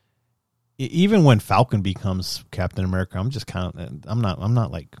when Falcon becomes Captain America, I'm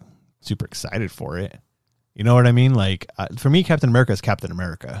not like super excited for it. You know what I mean? Like for me, Captain America is Captain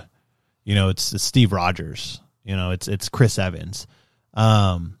America. It's Steve Rogers. It's Chris Evans,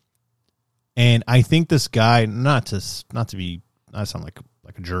 and I think this guy not to sound like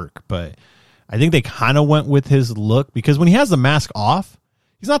a jerk, but I think they kind of went with his look because when he has the mask off,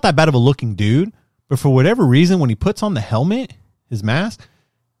 he's not that bad of a looking dude. But for whatever reason, when he puts on the helmet, his mask,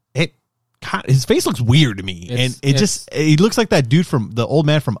 his face looks weird to me, he looks like that dude from the old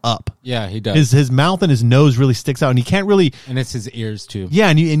man from Up. Yeah, he does. His mouth and his nose really sticks out, and he can't really. And it's his ears too. Yeah,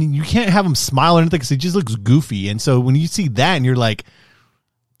 and you can't have him smile or anything because he just looks goofy. And so when you see that, and you're like,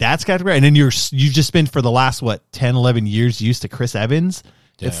 that's Captain America, and then you've just been for the last 10, 11 years used to Chris Evans.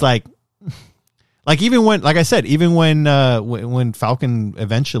 Yeah. It's like even when, like I said, even when Falcon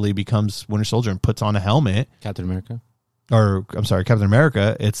eventually becomes Winter Soldier and puts on a helmet, Captain America,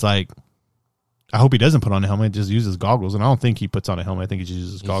 it's like, I hope he doesn't put on a helmet, just uses goggles. And I don't think he puts on a helmet. I think he just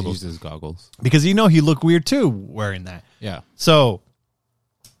uses goggles. He uses goggles. Because he looked weird too wearing that. Yeah. So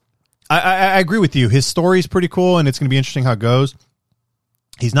I agree with you. His story's pretty cool, and it's going to be interesting how it goes.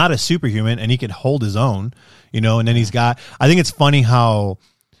 He's not a superhuman, and he can hold his own, and then I think it's funny how,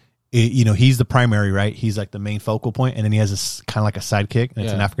 he's the primary, right? He's like the main focal point, and then he has this kind of like a sidekick, and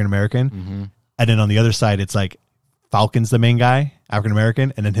it's an African-American. Mm-hmm. And then on the other side, it's like Falcon's the main guy,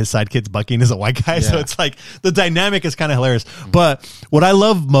 African-American, and then his sidekick's Bucky, and is a white guy. Yeah. So it's like the dynamic is kind of hilarious. Mm-hmm. But what I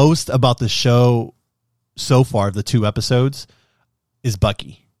love most about the show so far, the 2 episodes, is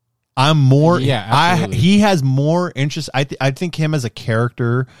Bucky. I'm more. Yeah, he has more interest. I think him as a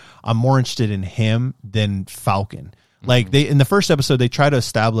character, I'm more interested in him than Falcon. Like in the first episode, they try to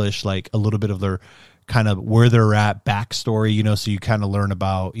establish like a little bit of their kind of where they're at backstory, so you kind of learn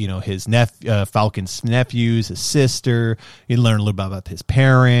about, his Falcon's nephews, his sister. You learn a little bit about his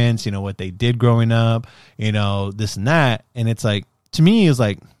parents, what they did growing up, this and that. And it's like, to me, it's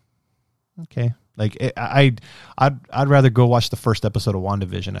like, okay, like I'd rather go watch the first episode of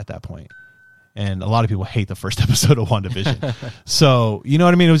WandaVision at that point. And a lot of people hate the first episode of WandaVision. So, you know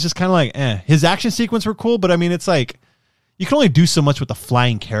what I mean? It was just kind of like, His action sequence were cool, but I mean, it's like, you can only do so much with the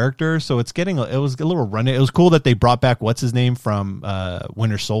flying character, so it was a little running. It was cool that they brought back what's his name from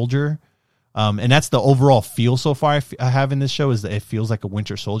Winter Soldier, and that's the overall feel so far I have in this show, is that it feels like a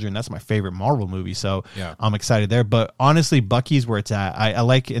Winter Soldier, and that's my favorite Marvel movie. So yeah. I'm excited there. But honestly, Bucky's where it's at. I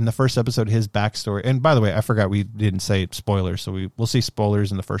like in the first episode his backstory. And by the way, I forgot we didn't say spoilers, so we'll see spoilers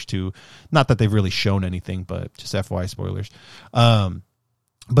in the first 2. Not that they've really shown anything, but just FYI spoilers.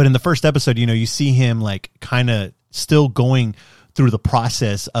 But in the first episode, you see him like kind of still going through the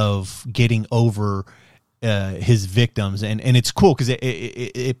process of getting over his victims, and it's cool because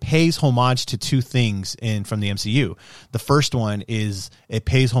it pays homage to 2 things from the MCU. The first one is it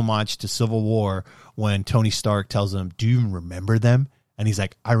pays homage to Civil War when Tony Stark tells him, "Do you even remember them?" And he's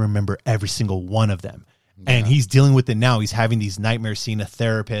like, "I remember every single one of them." Yeah. And he's dealing with it now. He's having these nightmares, seeing a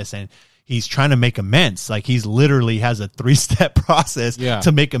therapist, and he's trying to make amends. Like he's literally has a 3-step process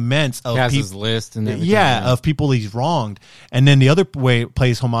to make amends of people. His list and everything. Of people he's wronged. And then the other way it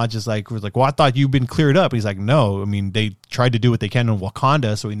plays homage is like, well, I thought you've been cleared up. He's like, no. I mean, they tried to do what they can in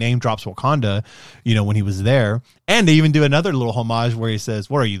Wakanda, so he name drops Wakanda, when he was there. And they even do another little homage where he says,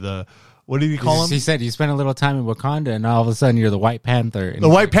 "What are you, what did he call him?" He said, "You spent a little time in Wakanda, and all of a sudden you're the White Panther." And the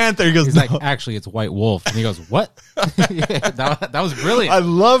White Panther. He goes, he's like, "Actually, it's White Wolf." And he goes, "What?" that was brilliant. I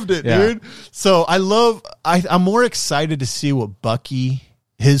loved it, dude. So I'm more excited to see what Bucky,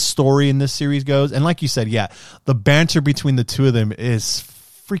 his story in this series goes. And like you said, the banter between the 2 of them is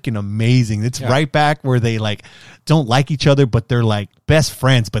freaking amazing. It's right back where they like don't like each other, but they're like best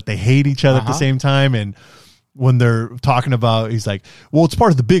friends, but they hate each other at the same time. And when they're talking about, he's like, "Well, it's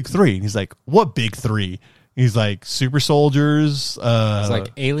part of the big 3." And he's like, "What big 3?" He's like, super soldiers. It's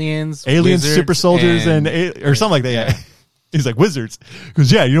like aliens, super soldiers, or something like that. Yeah. He's like, wizards. He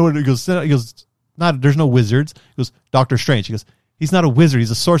goes, "Yeah, you know what?" He goes, "Not. There's no wizards." He goes, "Doctor Strange." He goes, "He's not a wizard.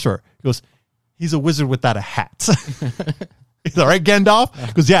 He's a sorcerer." He goes, "He's a wizard without a hat." He's all right, Gandalf?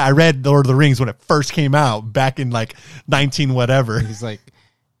 He goes, "Yeah, I read Lord of the Rings when it first came out back in like 19 whatever." He's like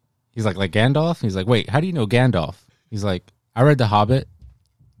Gandalf? He's like, "Wait, how do you know Gandalf?" He's like, "I read The Hobbit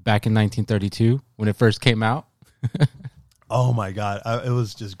back in 1932 when it first came out." Oh my God. It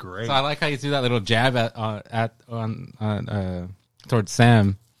was just great. So I like how you do that little jab at towards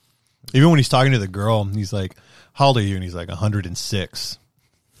Sam. Even when he's talking to the girl, he's like, "How old are you?" And he's like, 106.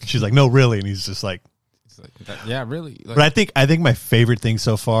 She's like, "No, really?" And he's just like, yeah, really. Like, but I think my favorite thing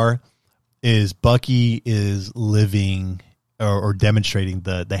so far is Bucky is living or demonstrating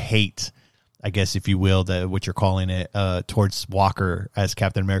the hate, I guess, if you will, what you're calling it, towards Walker as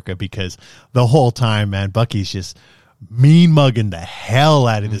Captain America, because the whole time, man, Bucky's just mean mugging the hell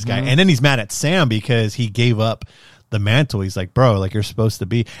out of this guy. And then he's mad at Sam because he gave up the mantle. He's like, bro, like, you're supposed to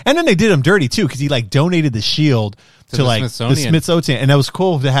be. And then they did him dirty too, because he like donated the shield to like the Smithsonian, and that was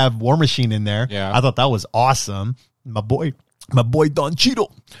cool to have War Machine in there. Yeah, I thought that was awesome. My boy Don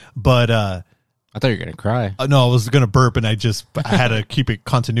Cheadle. But I thought you were gonna cry. No, I was gonna burp, and I had to keep it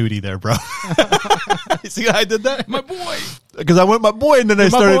continuity there, bro. See how I did that, My boy, because I went my boy, and then I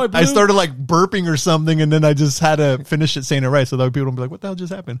boy, started like burping or something, and then I just had to finish it saying it right, so that people would be like, "What the hell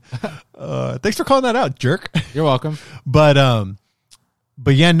just happened?" Thanks for calling that out, jerk. You're welcome.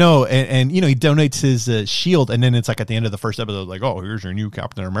 But yeah, no, and you know, he donates his shield, and then it's like at the end of the first episode, like, "Oh, here's your new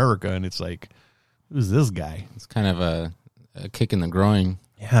Captain America," and it's like, who's this guy? It's kind of a kick in the groin.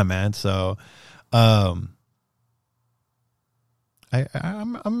 Yeah, man. So, I'm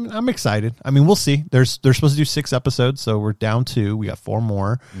excited. I mean, we'll see. They're supposed to do 6 episodes, so we're down 2. We got 4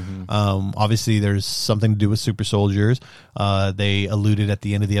 more. Obviously, there's something to do with super soldiers. They alluded at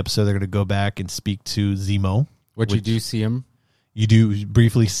the end of the episode they're going to go back and speak to Zemo. Which you do see him. You do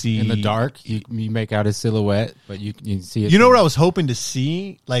briefly see in the dark. You make out his silhouette, but you see it. You know what I was hoping to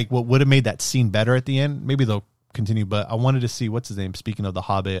see? Like, what would have made that scene better at the end? Maybe they'll continue, but I wanted to see, what's his name? Speaking of the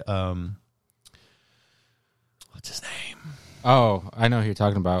Hobbit, what's his name? Oh, I know who you're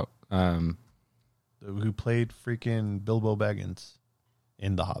talking about. Who played freaking Bilbo Baggins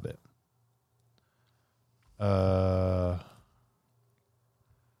in the Hobbit? Oh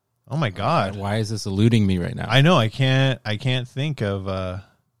my God! Why is this eluding me right now? I know I can't think of.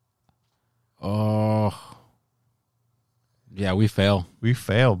 Oh, yeah, we fail,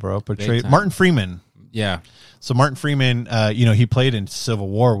 bro. Portray Martin Freeman. Yeah. So Martin Freeman, you know, he played in Civil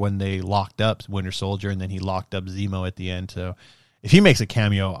War when they locked up Winter Soldier, and then he locked up Zemo at the end. So if he makes a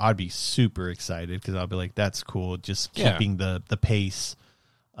cameo, I'd be super excited, because I'll be like, that's cool. Just keeping the pace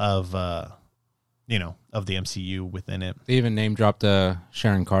of you know, of the MCU within it. They even name dropped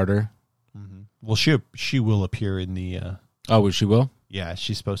Sharon Carter. Mm-hmm. Well, she will appear in the. Oh, she will? Yeah,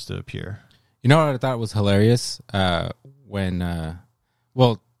 she's supposed to appear. You know what I thought was hilarious? When,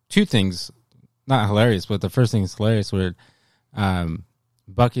 well, 2 things. Not hilarious, but the first thing is hilarious where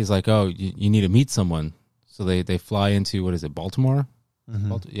Bucky's like, oh, you need to meet someone. So they fly into, what is it, Baltimore?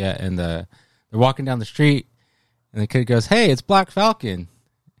 Mm-hmm. Yeah, and they're walking down the street, and the kid goes, hey, it's Black Falcon.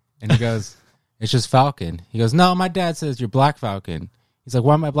 And he goes, it's just Falcon. He goes, no, my dad says you're Black Falcon. He's like,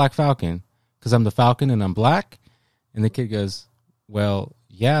 why am I Black Falcon? Because I'm the Falcon and I'm black? And the kid goes, well,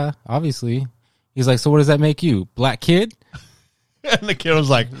 yeah, obviously. He's like, so what does that make you? Black kid? And the kid was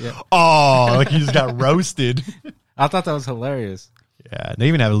like, oh, like he just got roasted. I thought that was hilarious. Yeah, they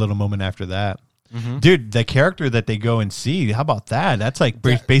even have a little moment after that. Mm-hmm. Dude, the character that they go and see, how about that? That's like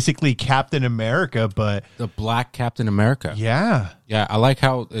basically Captain America, but the Black Captain America. Yeah. Yeah, I like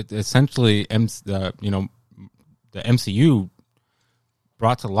how it essentially, you know, the MCU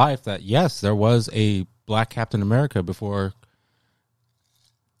brought to life that, yes, there was a Black Captain America before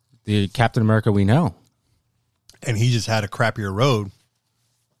the Captain America we know. And he just had a crappier road.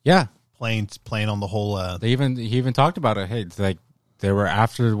 Yeah. Playing on the whole... He even talked about it. Hey, it's like they were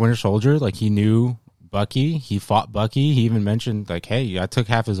after Winter Soldier. Like, he knew Bucky. He fought Bucky. He even mentioned, like, hey, I took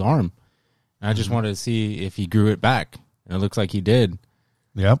half his arm. And I just wanted to see if he grew it back. And it looks like he did.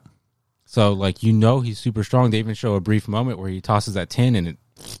 Yep. So, like, you know he's super strong. They even show a brief moment where he tosses that tin and it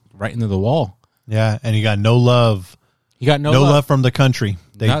right into the wall. Yeah, and he got no love. He got no love from the country.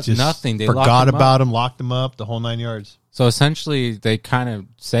 They just nothing. They forgot about him, locked him up, the whole 9 yards. So essentially, they kind of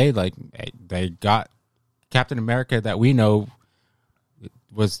say, like, they got Captain America that we know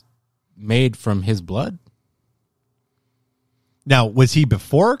was made from his blood. Now, was he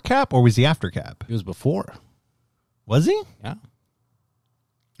before Cap or was he after Cap? He was before. Was he? Yeah.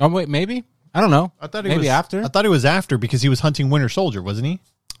 Oh, wait, maybe? I don't know. I thought he maybe was after. I thought he was after because he was hunting Winter Soldier, wasn't he?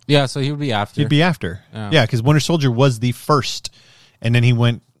 Yeah, so he would be after. He'd be after. Yeah, because Winter Soldier was the first, and then he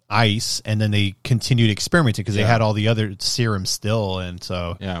went ice, and then they continued experimenting because they had all the other serums still, and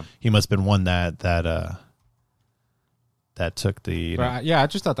so he must have been one that took the... I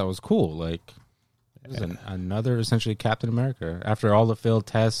just thought that was cool. Like, it was another essentially Captain America. After all the failed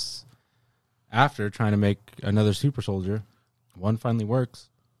tests, after trying to make another super soldier, one finally works.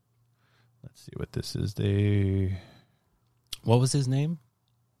 Let's see what this is. What was his name?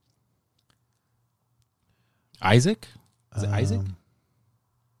 Isaac? Is it Isaac?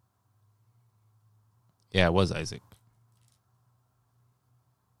 Yeah, it was Isaac.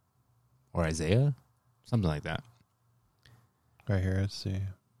 Or Isaiah? Something like that. Right here, let's see.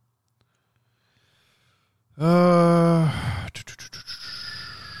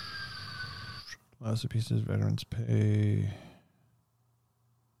 Lots of pieces, veterans pay.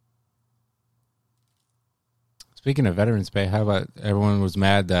 Speaking of veterans pay, how about everyone was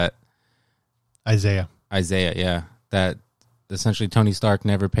mad that Isaiah, yeah, that essentially Tony Stark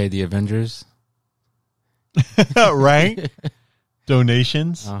never paid the Avengers. right?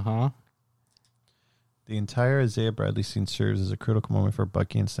 Donations. Uh-huh. The entire Isaiah Bradley scene serves as a critical moment for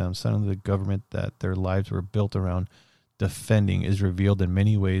Bucky and Sam. Suddenly, the government that their lives were built around defending is revealed in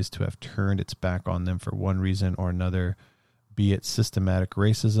many ways to have turned its back on them for one reason or another, be it systematic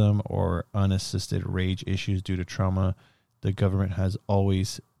racism or unassisted rage issues due to trauma. The government has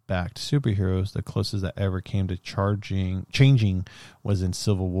always backed superheroes. The closest that ever came to changing was in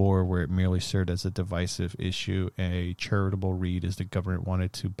Civil War, where it merely served as a divisive issue, a charitable read as the government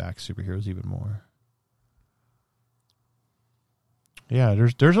wanted to back superheroes even more. Yeah,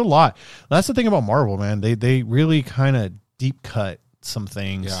 there's a lot. That's the thing about Marvel, man. They really kind of deep cut some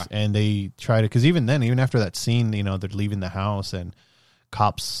things, and they try to, because even then, even after that scene, you know, they're leaving the house and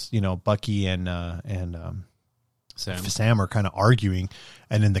cops, you know, Bucky and Sam are kind of arguing,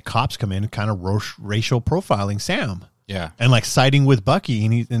 and then the cops come in and kind of racial profiling Sam. Yeah, and like siding with Bucky,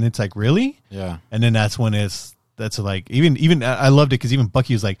 and it's like, really? Yeah, and then that's when that's like even I loved it because even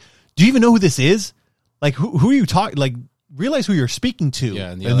Bucky was like, do you even know who this is? Like who are you talking? Like, realize who you're speaking to.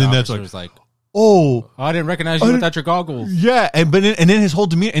 Yeah, and then that's like, oh, I didn't recognize you without your goggles. Yeah, and then his whole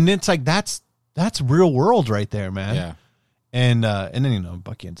demeanor, and it's like that's real world right there, man. Yeah, and then, you know,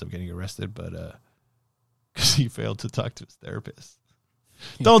 Bucky ends up getting arrested, but because he failed to talk to his therapist.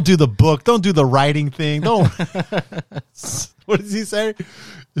 Don't do the book. Don't do the writing thing. Don't. What does he say?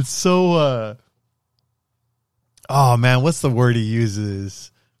 It's so. Oh man, what's the word he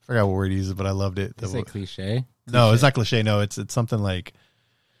uses? I forgot what word he uses, but I loved it. Is it cliche? No, it's not cliche. No, it's something like.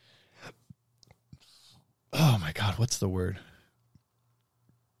 Oh my God, what's the word?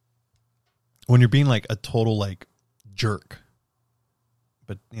 When you're being like a total like jerk,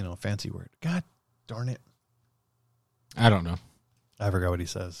 but you know, fancy word. God darn it. I don't know. I forgot what he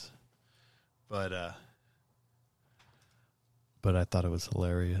says. But I thought it was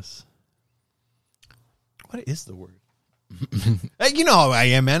hilarious. What is the word? You know how I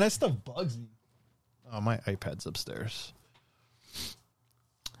am, man. That stuff bugs me. Oh, my iPad's upstairs.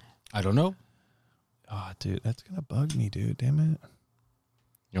 I don't know. Oh, dude, that's gonna bug me, dude. Damn it.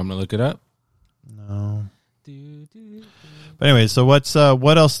 You want me to look it up? No. But anyway, so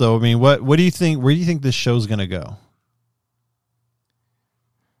what else though? I mean, what do you think? Where do you think this show's gonna go?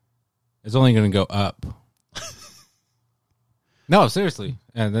 It's only going to go up. No, seriously,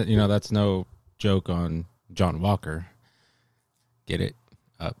 and you know, that's no joke on John Walker. Get it?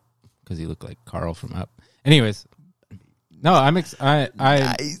 Up, because he looked like Carl from Up. Anyways, no, I'm nice.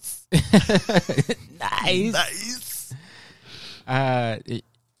 Nice.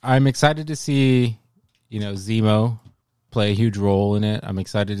 I'm excited to see, you know, Zemo play a huge role in it. I'm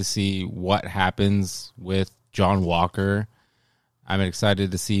excited to see what happens with John Walker. I'm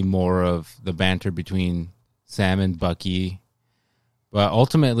excited to see more of the banter between Sam and Bucky. But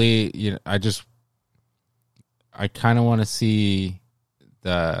ultimately, you know, I kind of want to see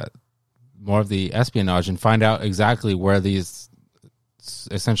more of the espionage and find out exactly where these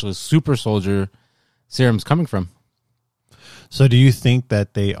essentially super soldier serums coming from. So do you think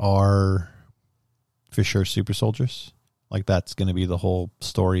that they are for sure super soldiers? Like that's going to be the whole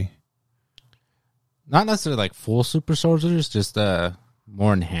story? Not necessarily like full super soldiers, just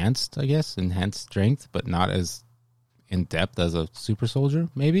more enhanced, I guess, enhanced strength, but not as in depth as a super soldier,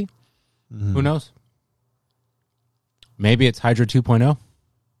 maybe. Mm-hmm. Who knows? Maybe it's Hydra 2.0.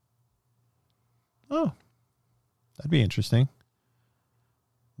 Oh, that'd be interesting.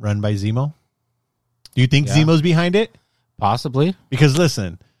 Run by Zemo. Do you think Zemo's behind it? Possibly. Because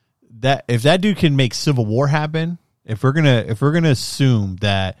listen, that if that dude can make Civil War happen, if we're gonna assume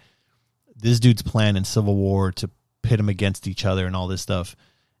that this dude's plan in Civil War to pit them against each other and all this stuff,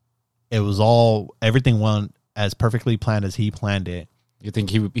 everything went as perfectly planned as he planned it. You think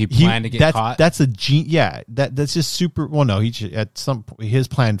he planned to get caught? That's that's just super. Well, no, his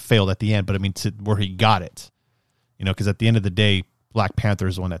plan failed at the end, but I mean, to where he got it, you know, because at the end of the day, Black Panther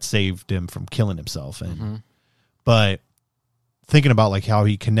is the one that saved him from killing himself. And but thinking about like how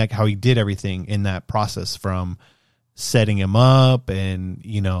he did everything in that process, from setting him up, and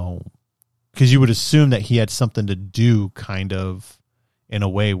you know, because you would assume that he had something to do, kind of in a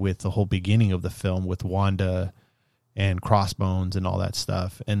way, with the whole beginning of the film with Wanda and Crossbones and all that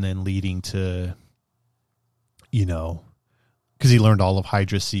stuff, and then leading to, you know, because he learned all of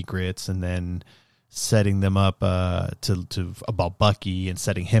Hydra's secrets, and then setting them up to about Bucky and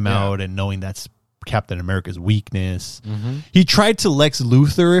setting him out, and knowing that's Captain America's weakness. He tried to Lex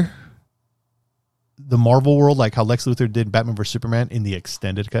Luthor the Marvel world, like how Lex Luthor did Batman vs Superman in the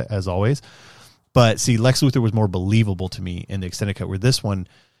extended cut, as always. But see, Lex Luthor was more believable to me in the extended cut, where this one,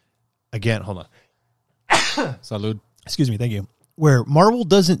 again, hold on. Salud. Excuse me, thank you. Where Marvel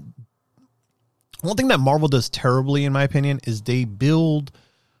doesn't, one thing that Marvel does terribly, in my opinion, is they build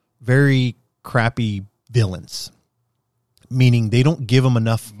very crappy villains. Meaning they don't give them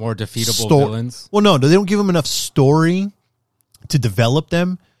enough More defeatable villains. Well, no, they don't give them enough story to develop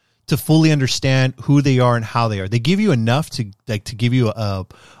them to fully understand who they are and how they are. They give you enough to give you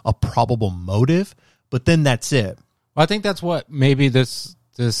a probable motive, but then that's it. Well, I think that's what maybe the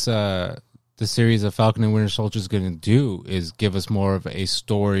series of Falcon and Winter Soldier is going to do, is give us more of a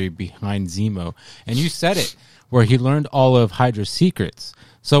story behind Zemo. And you said it, where he learned all of Hydra's secrets.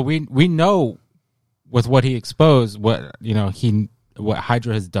 So we know with what he exposed, what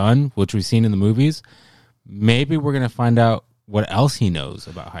Hydra has done, which we've seen in the movies. Maybe we're going to find out what else he knows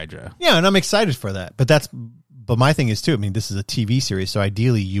about Hydra. Yeah, and I'm excited for that. But my thing is too, I mean, this is a TV series, so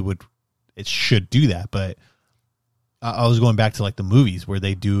ideally it should do that. But I was going back to like the movies where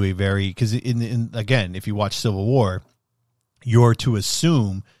they do a very, because again, if you watch Civil War, you're to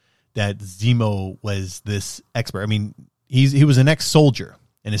assume that Zemo was this expert. I mean, he was an ex-soldier,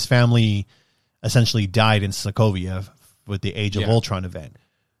 and his family essentially died in Sokovia with the Age of Ultron event.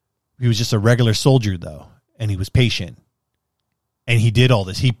 He was just a regular soldier though, and he was patient. And he did all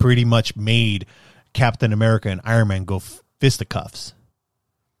this. He pretty much made Captain America and Iron Man go fisticuffs.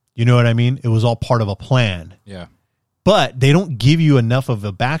 You know what I mean? It was all part of a plan. Yeah. But they don't give you enough of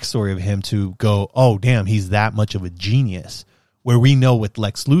a backstory of him to go, oh, damn, he's that much of a genius. Where we know with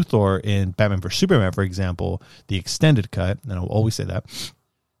Lex Luthor in Batman vs. Superman, for example, the extended cut, and I'll always say that,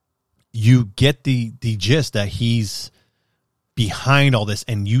 you get the gist that he's behind all this,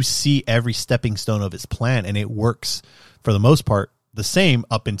 and you see every stepping stone of his plan, and it works for the most part the same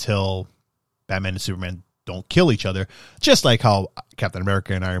up until Batman and Superman don't kill each other, just like how Captain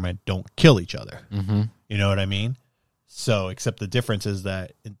America and Iron Man don't kill each other. Mm-hmm. You know what I mean? So, except the difference is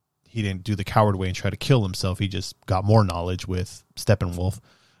that he didn't do the coward way and try to kill himself. He just got more knowledge with Steppenwolf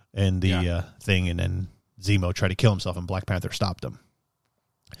and the thing, and then Zemo tried to kill himself, and Black Panther stopped him.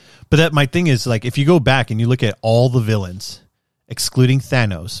 But that my thing is, like, if you go back and you look at all the villains, excluding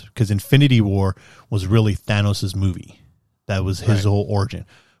Thanos, because Infinity War was really Thanos' movie. That was his whole origin.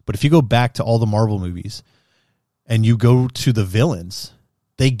 But if you go back to all the Marvel movies and you go to the villains,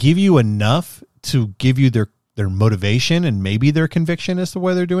 they give you enough to give you their motivation and maybe their conviction as to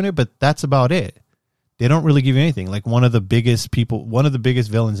why they're doing it, but that's about it. They don't really give you anything. Like one of the biggest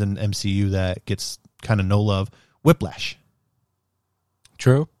villains in MCU that gets kind of no love, Whiplash.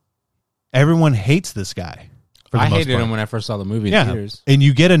 True. Everyone hates this guy. I hated him when I first saw the movie in theaters. And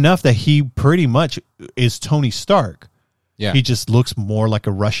you get enough that he pretty much is Tony Stark. Yeah. He just looks more like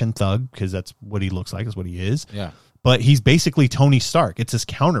a Russian thug because that's what he looks like, is what he is. Yeah. But he's basically Tony Stark. It's his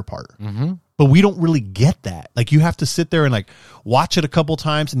counterpart. Mm-hmm. But we don't really get that. Like, you have to sit there and like watch it a couple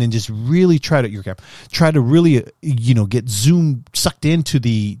times and then just really try to really, get sucked into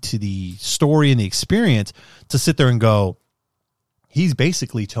the story and the experience to sit there and go, he's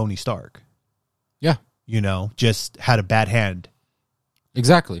basically Tony Stark. Yeah. Just had a bad hand.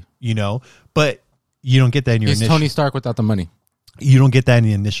 Exactly. But you don't get that in your initial. He's Tony Stark without the money. You don't get that in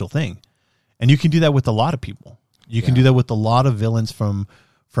the initial thing. And you can do that with a lot of people. You can do that with a lot of villains from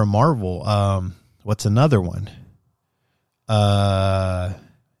Marvel. What's another one? Ant-Man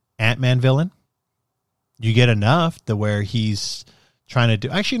villain. You get enough to where he's trying to do...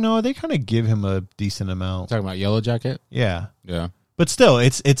 Actually, no, they kind of give him a decent amount. Talking about Yellow Jacket? Yeah. Yeah. But still,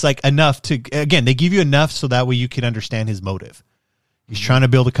 it's like enough to... Again, they give you enough so that way you can understand his motive. He's trying to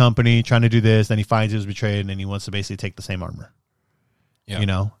build a company, trying to do this, then he finds he was betrayed, and then he wants to basically take the same armor.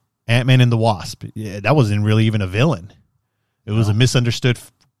 Yeah. Ant-Man and the Wasp. Yeah, that wasn't really even a villain. It was a misunderstood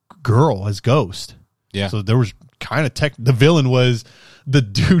girl as Ghost. Yeah. So there was kind of the villain was the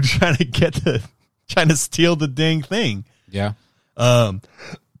dude trying to steal the dang thing. Yeah.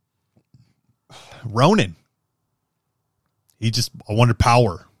 Ronan. He just wanted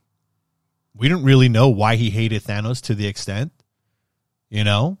power. We didn't really know why he hated Thanos to the extent.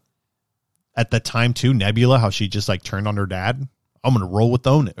 At the time too, Nebula, how she just like turned on her dad. I'm gonna roll with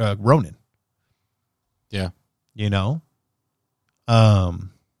Ronan. Yeah.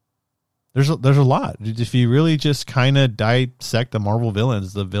 There's a lot. If you really just kind of dissect the Marvel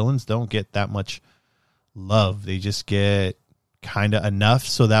villains, the villains don't get that much love. They just get kind of enough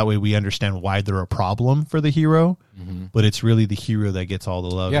so that way we understand why they're a problem for the hero. But it's really the hero that gets all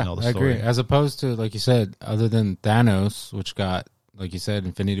the love and all the I story. agree. As opposed to, like you said, other than Thanos, which got, like you said,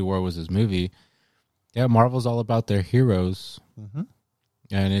 Infinity War was his movie. Yeah, Marvel's all about their heroes.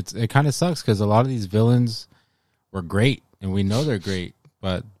 And it kind of sucks because a lot of these villains were great, and we know they're great,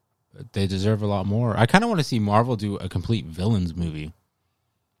 but they deserve a lot more. I kind of want to see Marvel do a complete villains movie.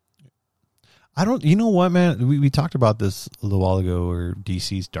 You know what, man? We talked about this a little while ago where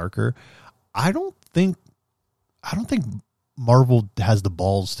DC's darker. I don't think Marvel has the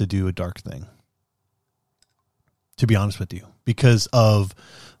balls to do a dark thing, to be honest with you, because of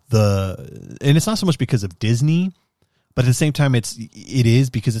and it's not so much because of Disney, but at the same time, it is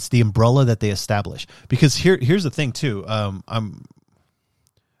because it's the umbrella that they establish. Because here's the thing too. I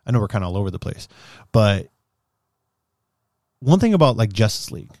know we're kind of all over the place, but one thing about like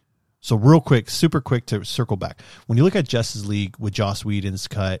Justice League. So real quick, super quick to circle back. When you look at Justice League with Joss Whedon's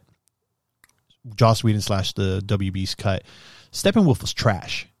cut, Joss Whedon / the WB's cut, Steppenwolf was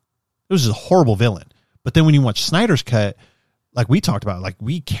trash. It was just a horrible villain. But then when you watch Snyder's cut, like we talked about, like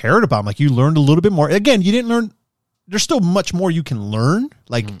we cared about him, like you learned a little bit more. Again, you didn't learn. There's still much more you can learn.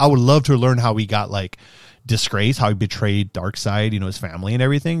 Like I would love to learn how he got like disgraced, how he betrayed Darkseid, his family and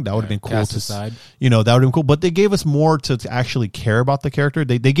everything. That would have been cool to aside. that would have been cool. But they gave us more to actually care about the character.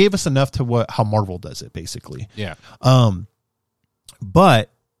 They gave us enough to how Marvel does it, basically. Yeah.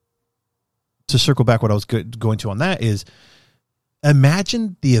 But to circle back, what I was going to on that is,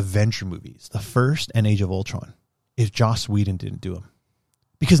 imagine the Avenger movies, the first and Age of Ultron, if Joss Whedon didn't do them.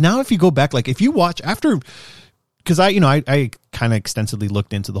 Because now if you go back, like if you watch after, because I kind of extensively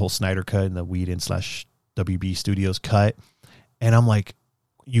looked into the whole Snyder cut and the Whedon / WB Studios cut, and I'm like,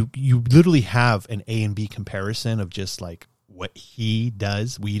 you literally have an A and B comparison of just like what he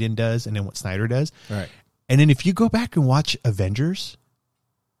does, Whedon does, and then what Snyder does. Right. And then if you go back and watch Avengers,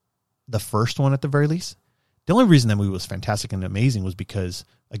 the first one at the very least, the only reason that movie was fantastic and amazing was because,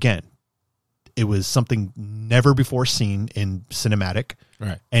 again, it was something never before seen in cinematic.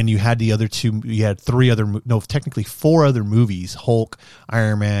 Right. And you had the other two, you had technically four other movies: Hulk,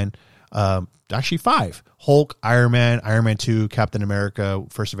 Iron Man, actually five: Hulk, Iron Man 2, Captain America,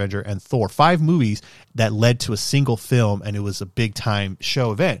 First Avenger, and Thor. 5 movies that led to a single film, and it was a big time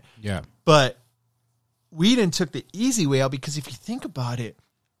show event. Yeah. But Whedon took the easy way out, because if you think about it,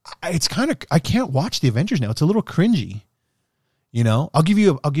 it's kind of, I can't watch the Avengers now. It's a little cringy. I'll give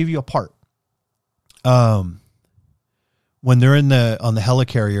you a part. When they're on the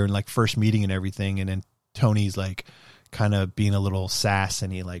helicarrier and like first meeting and everything, and then Tony's like kind of being a little sass,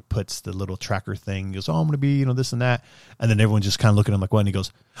 and he like puts the little tracker thing. He goes, "Oh, I'm going to be, this and that." And then everyone just kind of looking at him like, "What?" And he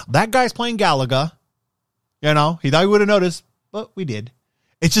goes, "That guy's playing Galaga." He thought he would have noticed, but we did.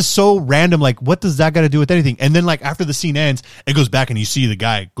 It's just so random. Like, what does that got to do with anything? And then like after the scene ends, it goes back and you see the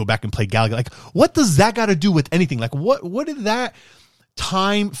guy go back and play Galaga. Like, what does that got to do with anything? Like, what did that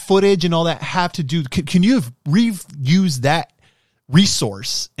time footage and all that have to do? Can you have reused that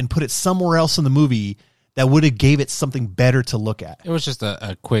resource and put it somewhere else in the movie that would have gave it something better to look at? It was just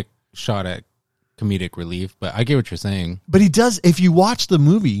a quick shot at comedic relief, but I get what you're saying. But he does, if you watch the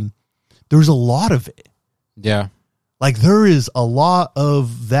movie, there's a lot of it. Yeah. Like, there is a lot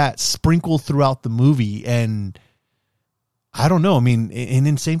of that sprinkled throughout the movie, and I don't know. I mean, and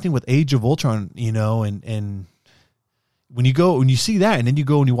then same thing with Age of Ultron, and when you see that, and then you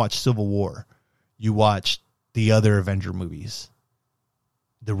go and you watch Civil War, you watch the other Avenger movies,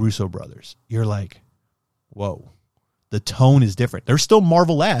 the Russo brothers, you're like, whoa, the tone is different. They're still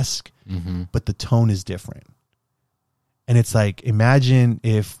Marvel-esque, but the tone is different. And it's like, imagine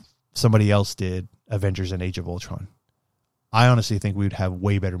if somebody else did Avengers and Age of Ultron. I honestly think we would have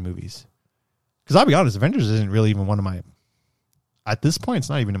way better movies. Because I'll be honest, Avengers isn't really even one of my, at this point, it's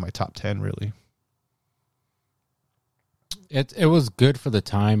not even in my top 10, really. It was good for the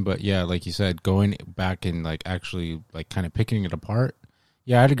time, but yeah, like you said, going back and like actually like kind of picking it apart.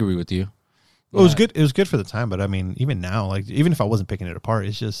 Yeah, I'd agree with you. Yeah. It was good. It was good for the time, but I mean, even now, like even if I wasn't picking it apart,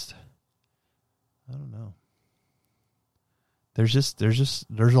 it's just, I don't know.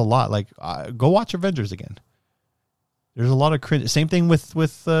 There's a lot. Like, go watch Avengers again. There's a lot of cringe. Same thing with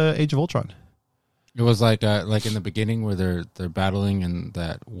Age of Ultron. It was like in the beginning where they're battling and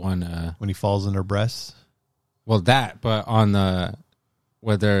that one when he falls in her breasts. Well, that, but on the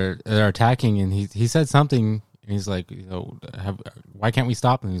where they're attacking, and he said something, and he's like, why can't we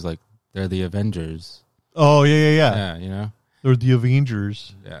stop them? He's like, they're the Avengers. Oh Yeah, they're the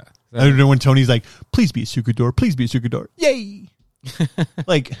Avengers. Yeah. I don't know when Tony's like, please be a Sugador, please be a Sugador. Yay!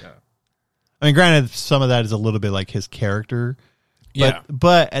 Like, yeah. I mean, granted, some of that is a little bit like his character. But, yeah.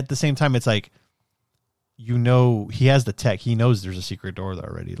 But at the same time, it's like, he has the tech. He knows there's a secret door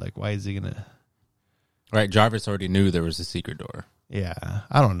already. Like, why is he gonna? Right, Jarvis already knew there was a secret door. Yeah,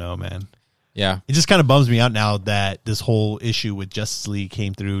 I don't know, man. Yeah, It just kind of bums me out now that this whole issue with Justice League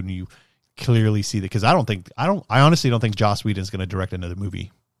came through, and you clearly see that, because I honestly don't think Joss Whedon's going to direct another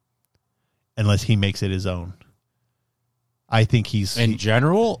movie unless he makes it his own. I think he's in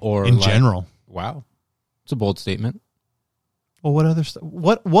general or in like, general. Wow, it's a bold statement. Well, what other stuff?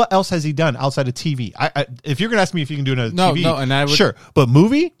 What else has he done outside of TV? If you're going to ask me if you can do another TV, and I would, sure, but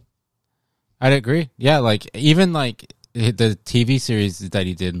movie, I'd agree. Yeah, like even like the TV series that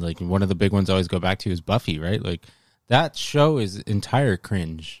he did, like one of the big ones I always go back to is Buffy, right? Like that show is entire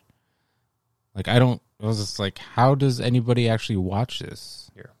cringe. Like I was just like, how does anybody actually watch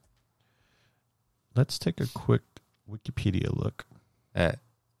this? Here, let's take a quick Wikipedia look at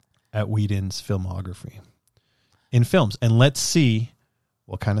Whedon's filmography in films, and let's see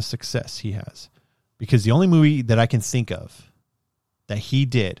what kind of success he has. Because the only movie that I can think of that he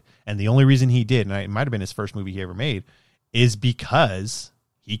did, and the only reason he did, and it might have been his first movie he ever made, is because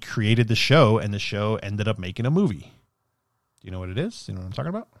he created the show, and the show ended up making a movie. Do you know what it is? You know what I'm talking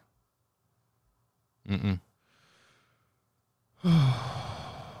about?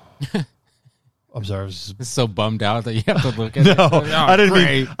 I'm sorry. I was It's so bummed out that you have to look at no, it. Oh, I didn't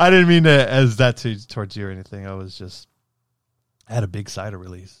great. mean to as that towards you or anything. I was just I had a big cider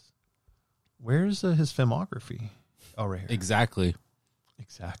release. Where's his filmography? Oh, right here. Exactly.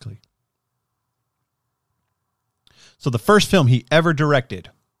 So the first film he ever directed,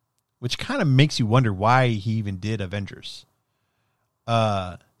 which kind of makes you wonder why he even did Avengers.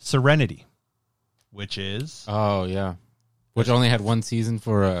 Serenity, which is Oh yeah, which only had one season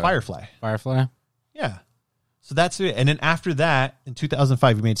for Firefly. Firefly. Yeah. So that's it. And then after that, in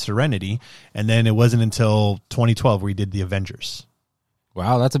 2005, he made Serenity. And then it wasn't until 2012 where he did The Avengers.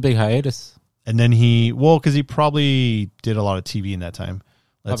 Wow, that's a big hiatus. And then because he probably did a lot of TV in that time.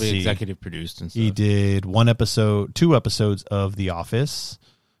 Let's Probably see. executive produced and stuff. He did 2 episodes of The Office.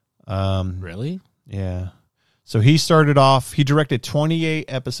 Really? Yeah. So he started off, he directed 28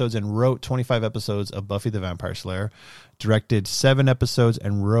 episodes and wrote 25 episodes of Buffy the Vampire Slayer, directed 7 episodes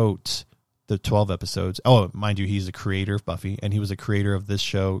and wrote the 12 episodes. Oh, mind you, he's the creator of Buffy, and he was a creator of this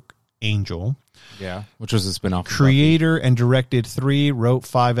show, Angel. Yeah, which was a spinoff. Creator and directed 3, wrote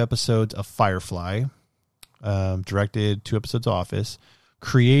 5 episodes of Firefly, directed 2 episodes of Office,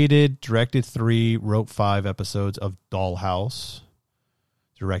 created, directed 3, wrote 5 episodes of Dollhouse,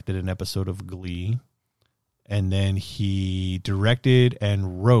 directed an episode of Glee, and then he directed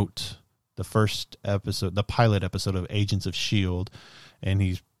and wrote the first episode, the pilot episode of Agents of S.H.I.E.L.D., and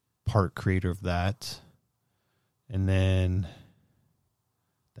he's part creator of that. And then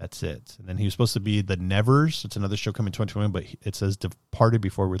that's it. And then he was supposed to be The Nevers. It's another show coming in 2021, but it says departed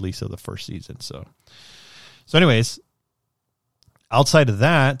before release of the first season. So anyways, outside of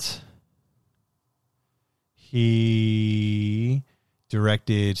that, he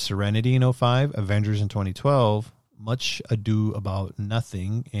directed Serenity in 2005, Avengers in 2012, Much Ado About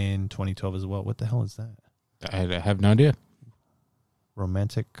Nothing in 2012 as well. What the hell is that? I have no idea.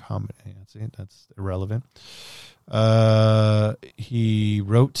 Romantic comedy. That's irrelevant. He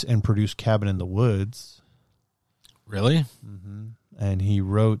wrote and produced Cabin in the Woods. Really? Mm-hmm. And he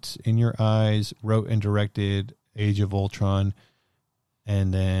wrote In Your Eyes, wrote and directed Age of Ultron,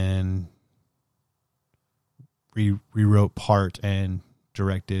 and then rewrote part and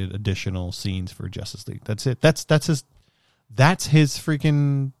directed additional scenes for Justice League. That's it. That's his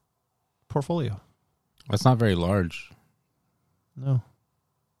freaking portfolio. That's not very large. No.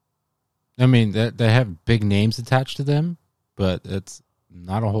 I mean, they have big names attached to them, but it's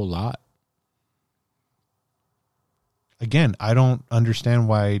not a whole lot. Again, I don't understand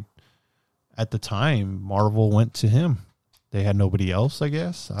why at the time Marvel went to him. They had nobody else, I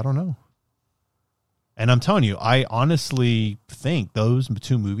guess. I don't know. And I'm telling you, I honestly think those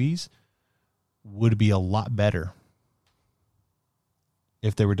 2 movies would be a lot better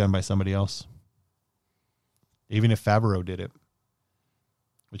if they were done by somebody else. Even if Favreau did it.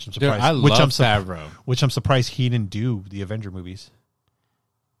 Which I'm surprised. Dude, I love Favreau. Which I'm surprised he didn't do the Avenger movies.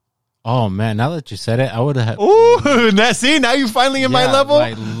 Oh man, now that you said it, I would have. Ooh, now you're finally in my level.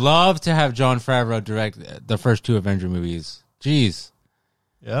 I'd love to have Jon Favreau direct the first 2 Avenger movies. Jeez.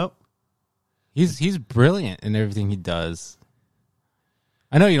 Yep. He's brilliant in everything he does.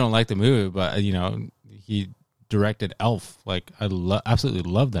 I know you don't like the movie, but he directed Elf. Like I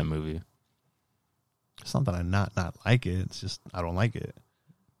absolutely love that movie. It's not that I not like it. It's just I don't like it.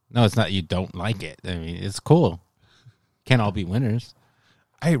 No, it's not you don't like it. I mean, it's cool. Can't all be winners.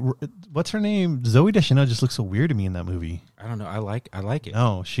 What's her name? Zooey Deschanel just looks so weird to me in that movie. I don't know. I like it.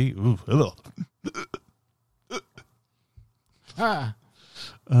 No, she. Ooh, Let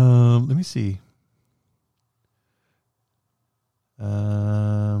me see.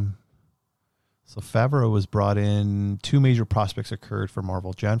 So Favreau was brought in. Two major prospects occurred for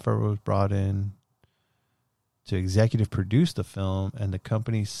Marvel. Jon Favreau was brought in to executive produce the film, and the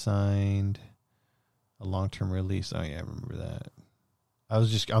company signed a long-term release. Oh yeah, I remember that. I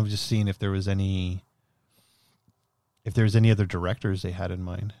was just seeing if there was any other directors they had in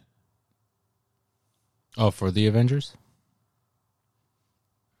mind. Oh, for the Avengers?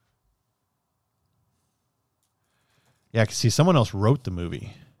 Yeah, because see, someone else wrote the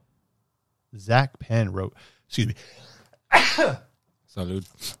movie. Zach Penn wrote. Excuse me. Salud.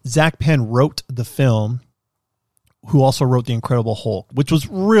 Zach Penn wrote the film, who also wrote The Incredible Hulk, which was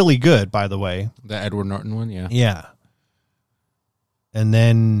really good, by the way. The Edward Norton one, yeah. Yeah. And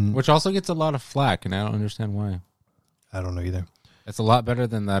then... Which also gets a lot of flack, and I don't understand why. I don't know either. It's a lot better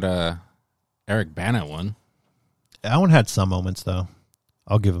than that Eric Bana one. That one had some moments, though.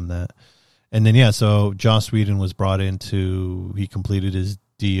 I'll give him that. And then, yeah, so Joss Whedon was brought in he completed his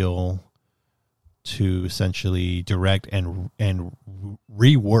deal to essentially direct and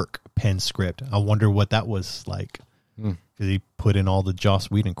rework Penn's script. I wonder what that was like. Because he put in all the Joss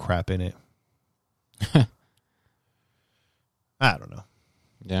Whedon crap in it. I don't know.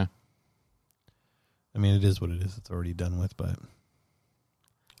 Yeah. I mean, it is what it is. It's already done with, but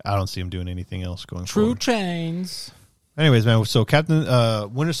I don't see him doing anything else going True forward. chains. Anyways, man, so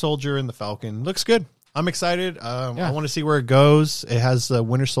Captain Winter Soldier and the Falcon looks good. I'm excited. I want to see where it goes. It has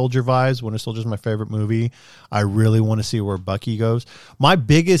Winter Soldier vibes. Winter Soldier is my favorite movie. I really want to see where Bucky goes. My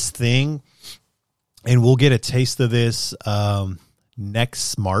biggest thing, and we'll get a taste of this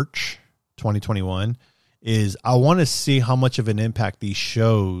next March 2021, is I want to see how much of an impact these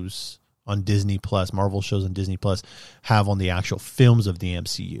shows on Disney Plus, Marvel shows on Disney Plus, have on the actual films of the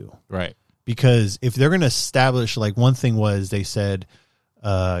MCU. Right. Because if they're going to establish, like one thing was they said,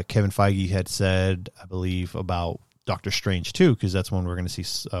 Kevin Feige had said, I believe, about Doctor Strange too, because that's when we're going to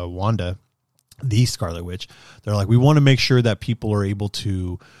see Wanda, the Scarlet Witch. They're like, we want to make sure that people are able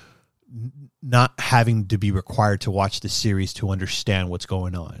to not having to be required to watch the series to understand what's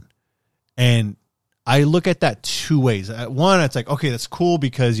going on. And I look at that two ways. One, it's like, okay, that's cool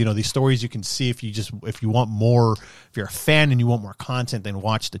because, you know, these stories you can see if you want more, if you're a fan and you want more content, then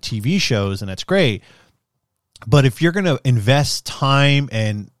watch the TV shows, and that's great. But if you're going to invest time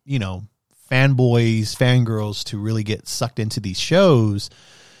and, you know, fanboys, fangirls to really get sucked into these shows,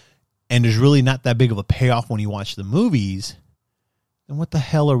 and there's really not that big of a payoff when you watch the movies, then what the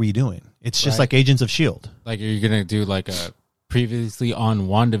hell are we doing? It's just like Agents of S.H.I.E.L.D. Like, are you going to do like a previously on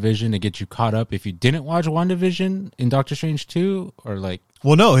WandaVision to get you caught up if you didn't watch WandaVision in Doctor Strange 2? Or like...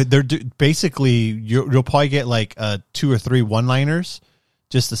 Well, no, they're basically, you'll probably get like 2 or 3 one-liners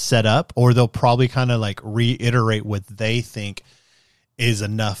just to set up, or they'll probably kind of like reiterate what they think is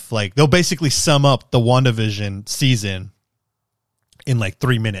enough. Like, they'll basically sum up the WandaVision season in like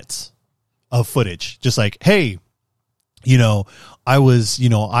 3 minutes of footage. Just like, hey, you know, I was, you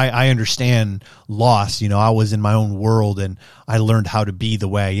know, I understand loss. You know, I was in my own world and I learned how to be the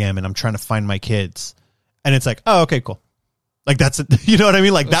way I am, and I'm trying to find my kids. And it's like, oh, okay, cool. Like, that's it. You know what I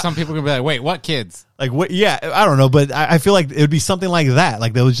mean? Like that. Some people are going to be like, wait, what kids? Like, what? Yeah, I don't know. But I feel like it would be something like that.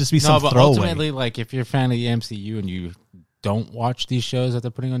 Like, there would just be some throwaway. Ultimately, like, if you're a fan of the MCU and you don't watch these shows that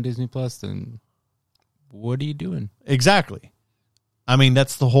they're putting on Disney Plus, then what are you doing? Exactly. I mean,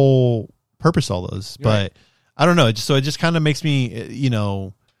 that's the whole purpose of all those. You're but right. I don't know. It just kind of makes me, you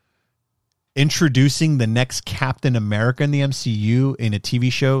know, introducing the next Captain America in the MCU in a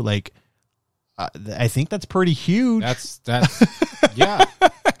TV show. Like, I think that's pretty huge. That's yeah.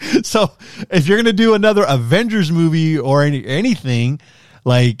 So if you're gonna do another Avengers movie or anything,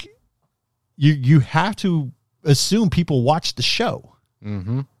 like you have to assume people watch the show.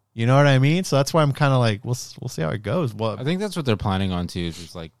 Mm-hmm. You know what I mean? So that's why I'm kind of like, we'll see how it goes. Well, I think that's what they're planning on too. Is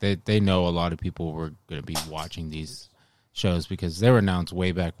just like they know a lot of people were going to be watching these shows because they were announced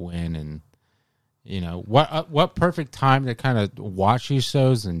way back when, and you know what perfect time to kind of watch these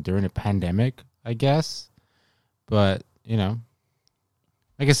shows and during a pandemic, I guess. But you know,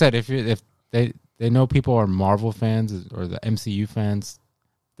 like I said, if they know people are Marvel fans or the MCU fans,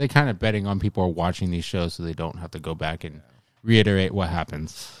 they kind of betting on people are watching these shows so they don't have to go back and reiterate what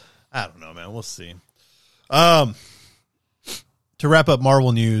happens. I don't know, man. We'll see. To wrap up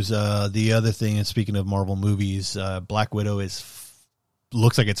Marvel news, the other thing, and speaking of Marvel movies, Black Widow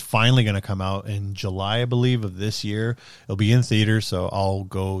looks like it's finally going to come out in July, I believe, of this year. It'll be in theaters, so I'll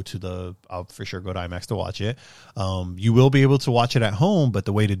for sure go to IMAX to watch it. You will be able to watch it at home, but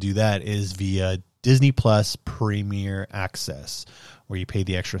the way to do that is via Disney Plus Premier Access, where you pay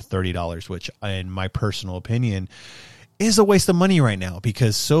the extra $30, which, in my personal opinion, is a waste of money right now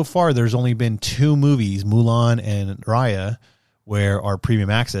because so far there's only been 2 movies, Mulan and Raya, where are premium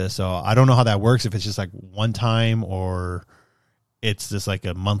access. So I don't know how that works, if it's just like one time or it's just like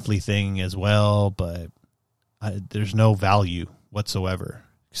a monthly thing as well, but there's no value whatsoever,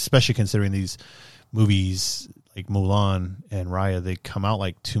 especially considering these movies like Mulan and Raya, they come out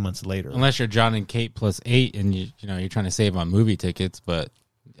like 2 months later. Unless you're John and Kate plus 8 and you're trying to save on movie tickets, but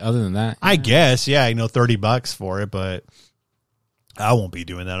other than that, I guess, yeah, I know $30 for it, but I won't be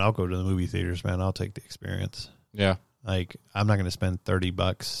doing that. I'll go to the movie theaters, man. I'll take the experience. Yeah. Like, I'm not going to spend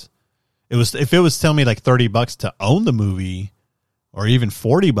 $30. If it was telling me like $30 to own the movie, or even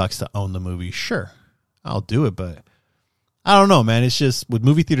 $40 to own the movie, sure, I'll do it. But I don't know, man. It's just with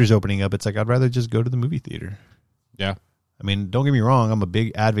movie theaters opening up, it's like I'd rather just go to the movie theater. Yeah. I mean, don't get me wrong. I'm a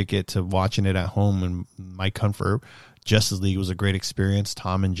big advocate to watching it at home in my comfort. Justice League was a great experience.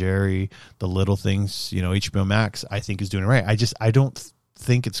 Tom and Jerry, the little things, HBO Max, I think is doing it right. I don't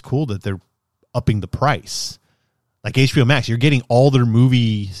think it's cool that they're upping the price. Like HBO Max, you're getting all their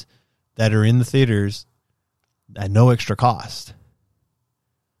movies that are in the theaters at no extra cost.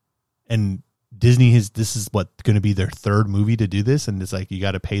 And Disney this is what going to be their 3rd movie to do this, and it's like you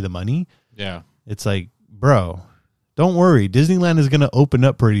got to pay the money. Yeah. It's like, bro, don't worry. Disneyland is going to open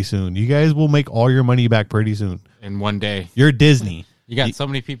up pretty soon. You guys will make all your money back pretty soon. In one day. You're Disney. You got so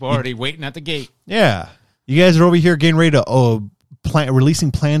many people already waiting at the gate. Yeah. You guys are over here getting ready to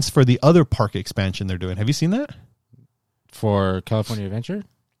releasing plans for the other park expansion they're doing. Have you seen that? For California Adventure?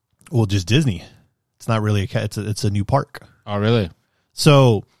 Well, just Disney. It's not really it's a new park. Oh, really?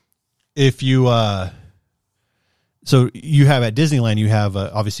 So if you so you have at Disneyland, you have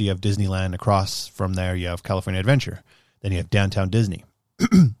obviously you have Disneyland. Across from there you have California Adventure. Then you have Downtown Disney.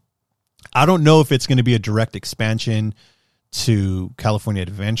 I don't know if it's going to be a direct expansion to California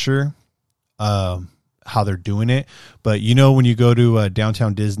Adventure, how they're doing it. But when you go to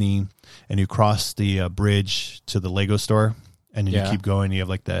Downtown Disney and you cross the bridge to the Lego store, and then you keep going, you have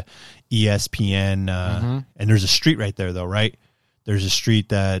like the ESPN, and there's a street right there, though, right? There's a street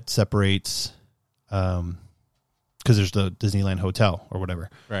that separates, because there's the Disneyland Hotel or whatever.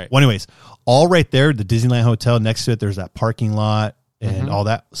 Right. Well, anyways, all right there, the Disneyland Hotel, next to it, there's that parking lot and all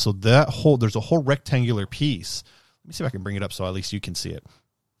that. So there's a whole rectangular piece. Let me see if I can bring it up so at least you can see it.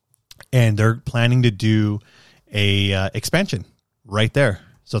 And they're planning to do a expansion right there.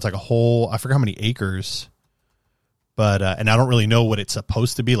 So it's like a whole, I forgot how many acres, but and I don't really know what it's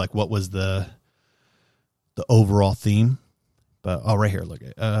supposed to be. Like, what was the overall theme? But right here, look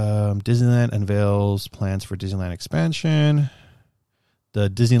at Disneyland unveils plans for Disneyland expansion.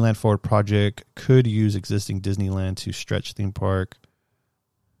 The Disneyland Forward project could use existing Disneyland to stretch theme park.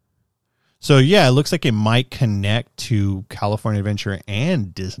 So yeah, it looks like it might connect to California Adventure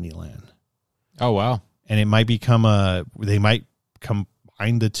and Disneyland. Oh, wow. And it might become they might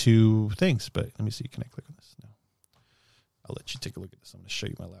combine the two things. But let me see, can I click on this? No. I'll let you take a look at this. I'm going to show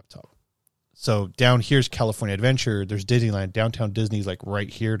you my laptop. So down here's California Adventure. There's Disneyland. Downtown Disney's like right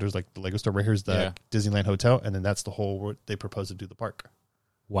here. There's like the Lego store. Right here's the Disneyland Hotel. And then that's the whole where they propose to do the park.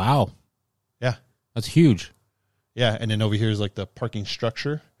 Wow. Yeah. That's huge. Yeah. And then over here is like the parking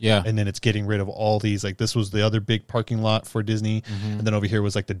structure. Yeah. And then it's getting rid of all these. Like this was the other big parking lot for Disney. Mm-hmm. And then over here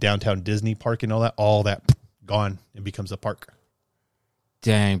was like the Downtown Disney park and all that. All that gone. It becomes a park.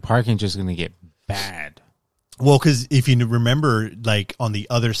 Dang. Parking just going to get bad. Well, because if you remember, like on the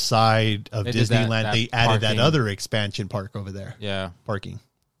other side of Disneyland, they added that other expansion park over there. Yeah, parking.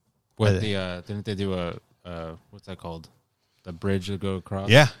 With didn't they do a what's that called? The bridge to go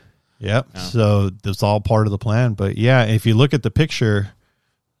across. Yeah, yep. Yeah. So that's all part of the plan. But yeah, if you look at the picture,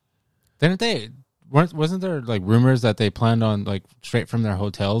 wasn't there like rumors that they planned on like straight from their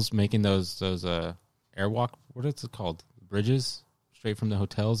hotels making those airwalk? What is it called? Bridges straight from the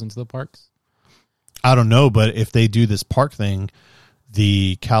hotels into the parks. I don't know, but if they do this park thing,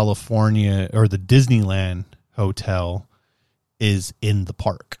 the California or the Disneyland hotel is in the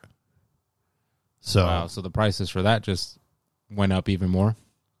park. So, wow, so the prices for that just went up even more.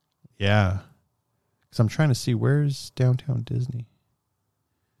 Yeah. Because I'm trying to see, where's Downtown Disney?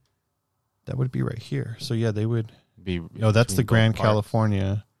 That would be right here. So, yeah, they would be. No, that's the Grand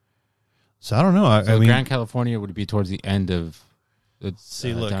California. So, I don't know. I mean, Grand California would be towards the end of.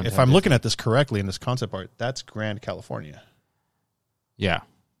 See, look, if I'm looking at this correctly in this concept art, that's Grand California. Yeah.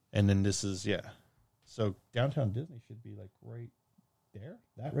 And then this is, So Downtown Disney should be like right there.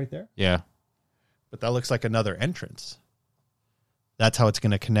 That right there? Yeah. But that looks like another entrance. That's how it's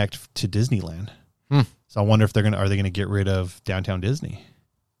going to connect to Disneyland. So I wonder if are they going to get rid of Downtown Disney?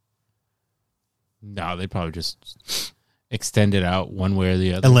 No, they probably just extend it out one way or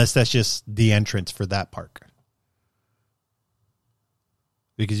the other. Unless that's just the entrance for that park.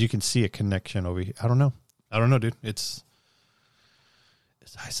 because you can see a connection over here. I don't know, dude. It's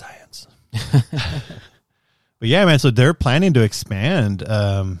high science. But yeah, man, so they're planning to expand,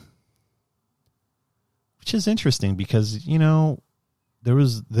 which is interesting because, you know,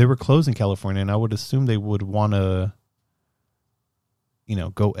 they were closed in California, and I would assume they would want to, you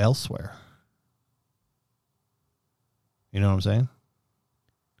know, go elsewhere. You know what I'm saying?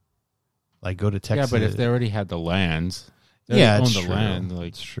 Like go to Texas. Yeah, but if they already had the land, yeah, own it's the true. land. Like,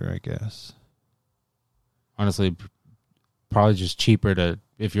 it's true, I guess. honestly, probably just cheaper to,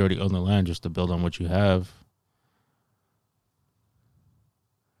 if you already own the land, just to build on what you have.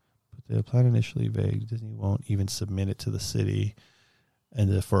 But the plan initially vague. Disney won't even submit it to the city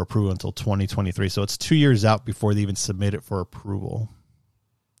and for approval until 2023. So it's 2 years out before they even submit it for approval.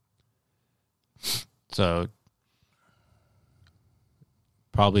 So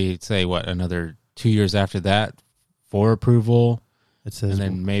probably say another 2 years after that for approval. It says, and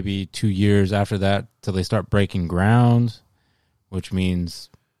then maybe 2 years after that till they start breaking ground, which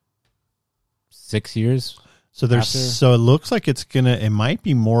means 6 years. so so it looks like it might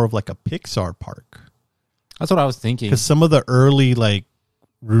be more of like a Pixar park. That's what I was thinking. Because some of the early like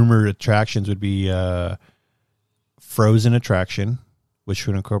rumored attractions would be Frozen attraction, which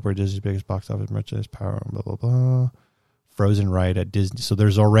would incorporate Disney's biggest box office merchandise power, blah blah blah. Frozen ride at Disney. So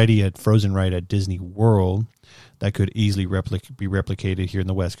there's already a Frozen ride at Disney World that could easily be replicated here in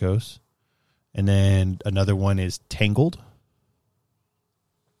the West Coast. And then another one is Tangled,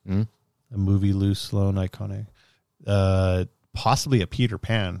 a movie loose, slow, iconic. Possibly a Peter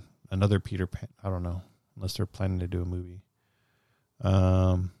Pan, another Peter Pan. I don't know, unless they're planning to do a movie.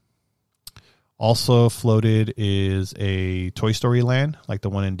 Also floated is a Toy Story land, like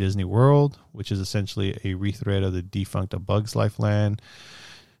the one in Disney World, which is essentially a rethread of the defunct A Bug's Life land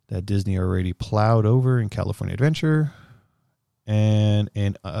that Disney already plowed over in California Adventure. And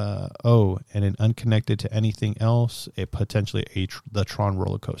unconnected to anything else, the Tron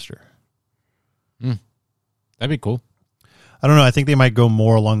roller coaster. That'd be cool. I don't know. I think they might go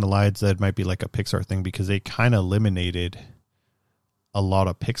more along the lines that might be like a Pixar thing, because they kind of eliminated a lot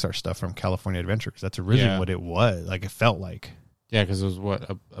of Pixar stuff from California Adventure, because that's originally what it was. Like, it felt like. Yeah, because it was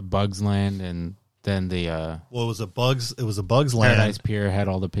a Bugs Land, and then the it was a Bugs Land. Paradise Pier had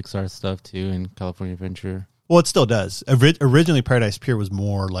all the Pixar stuff too in California Adventure. Well, it still does. Originally, Paradise Pier was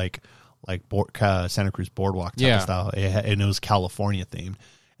more like Santa Cruz Boardwalk type of style, and it was California themed.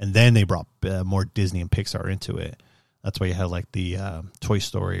 And then they brought more Disney and Pixar into it. That's why you had like the Toy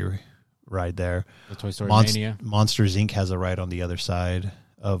Story ride there. The Toy Story Mania. Monsters Inc. has a ride on the other side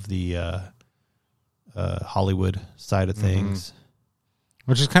of the Hollywood side of things,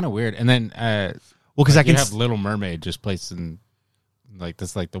 which is kind of weird. And then, because I can have Little Mermaid just placed in like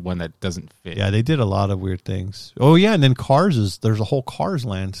this, like the one that doesn't fit. Yeah, they did a lot of weird things. Oh yeah, and then there's a whole Cars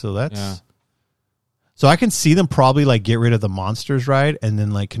land, so that's. So I can see them probably like get rid of the Monsters ride and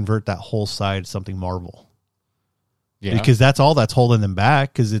then like convert that whole side to something Marvel. Yeah. Because that's all that's holding them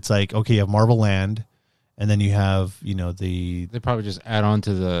back, because it's like, okay, you have Marvel Land, and then you have, They probably just add on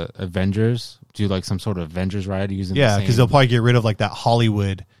to the Avengers, do like some sort of Avengers ride using because they'll probably get rid of like that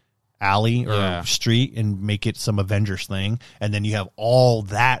Hollywood alley or street and make it some Avengers thing, and then you have all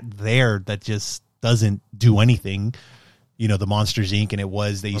that there that just doesn't do anything. The Monsters Inc. and it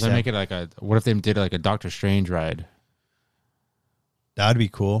was they make it like what if they did like a Doctor Strange ride? That'd be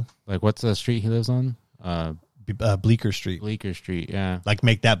cool. Like, what's the street he lives on? Bleecker Street. Bleecker Street, yeah. Like,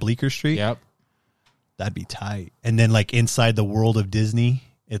 make that Bleecker Street? Yep. That'd be tight. And then, like, inside the world of Disney,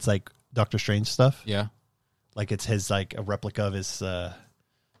 it's like Doctor Strange stuff. Yeah. Like, it's his, like, a replica of his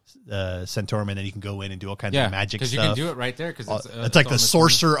Centaurum, and then you can go in and do all kinds of magic stuff. Because you can do it right there. Because it's like the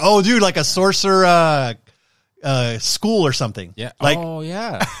sorcerer. Oh, dude, like a sorcerer school or something. Yeah. Like, oh,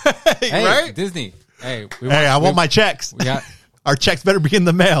 yeah. Hey, right? Disney. Hey, I want my checks. We got... Our checks better be in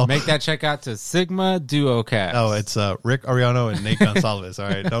the mail. Make that check out to Sigma Duocast. Oh, it's Rick Ariano and Nate Gonsalves. All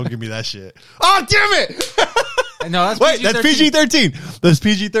right, don't give me that shit. Oh, damn it! No, that's wait, that's PG-13. That's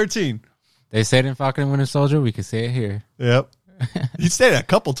PG-13. They said in Falcon and Winter Soldier. We could say it here. Yep. You said it a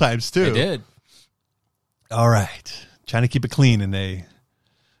couple times too. They did. All right, trying to keep it clean, and they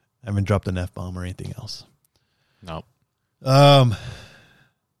haven't dropped an F-bomb or anything else. Nope. But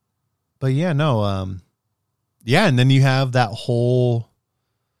yeah, no. Yeah, and then you have that whole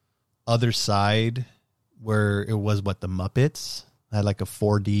other side where it was the Muppets had like a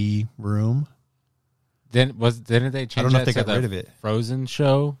 4D room. Didn't they change? I don't know if they to got rid of it. Frozen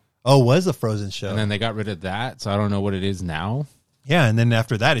show. Oh, it was a Frozen show, and then they got rid of that. So I don't know what it is now. Yeah, and then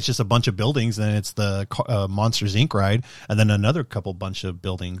after that, it's just a bunch of buildings, and then it's the Monsters Inc. ride, and then another bunch of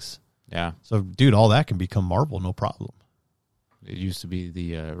buildings. Yeah. So, dude, all that can become Marvel, no problem. It used to be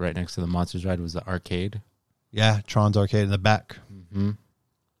the right next to the Monsters ride was the arcade. Yeah, Tron's Arcade in the back. Mm-hmm.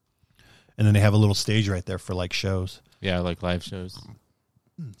 And then they have a little stage right there for like shows. Yeah, like live shows.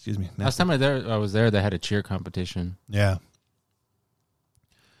 Excuse me. Last time I was there, they had a cheer competition. Yeah.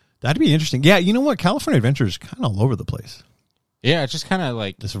 That'd be interesting. Yeah, you know what? California Adventure is kind of all over the place. Yeah, it's just kind of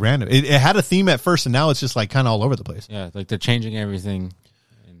like Just random. It had a theme at first, and now it's just like kind of all over the place. yeah, like they're changing everything.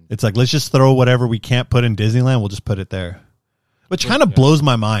 It's like, let's just throw whatever we can't put in Disneyland, we'll just put it there. Which kind of blows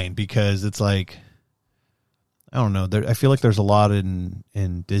my mind because it's like, I don't know. I feel like there's a lot in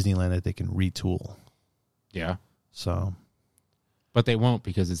Disneyland that they can retool. Yeah, So, but they won't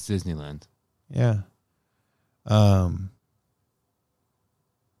because it's Disneyland. yeah. Damn,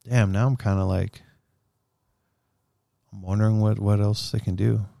 now I'm kind of like, I'm wondering what else they can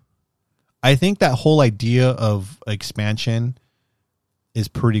do. I think that whole idea of expansion is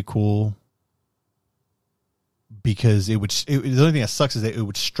pretty cool because the only thing that sucks is that it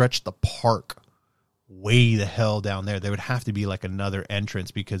would stretch the park way the hell down there. There would have to be like another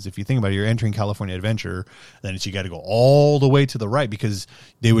entrance because if you think about it, you're entering California Adventure, then you got to go all the way to the right because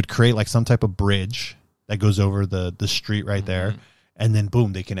they would create like some type of bridge that goes over the street right there, and then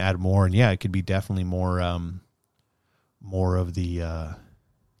boom, they can add more. And yeah, it could be definitely more of the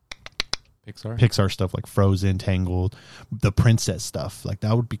Pixar stuff like Frozen, Tangled, the princess stuff. Like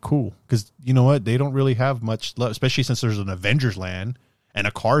that would be cool because you know what, they don't really have much, especially since there's an Avengers land and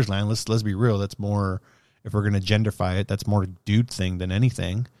a Cars land. Let's be real. That's more, if we're gonna genderfy it, that's more a dude thing than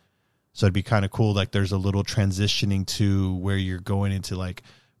anything. So it'd be kind of cool. Like there's a little transitioning to where you're going into like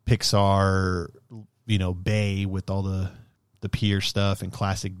Pixar, Bay with all the pier stuff and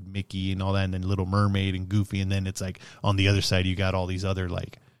classic Mickey and all that, and then Little Mermaid and Goofy, and then it's like on the other side you got all these other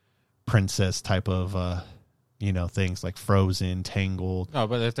like princess type of things like Frozen, Tangled. No,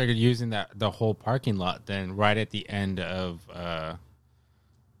 but if they're using the whole parking lot, then right at the end of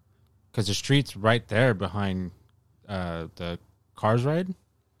because the street's right there behind the Cars ride.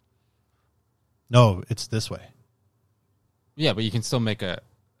 No, it's this way. Yeah, but you can still make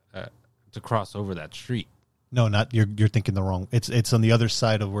to cross over that street. No, not you're thinking the wrong. It's on the other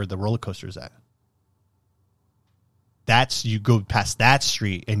side of where the roller coaster is at. That's, you go past that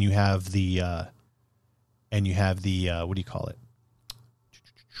street and you have the what do you call it?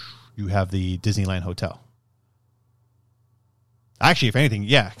 You have the Disneyland Hotel. Actually, if anything,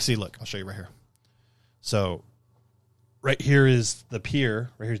 yeah. See, look, I'll show you right here. So, right here is the pier.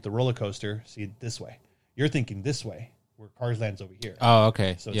 Right here's the roller coaster. See, this way. You're thinking this way, where Cars Land's over here. Oh,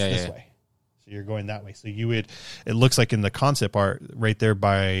 okay. So it's this way. So you're going that way. So you would. It looks like in the concept art right there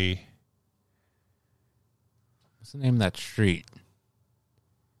by. What's the name of that street?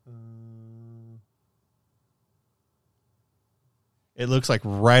 It looks like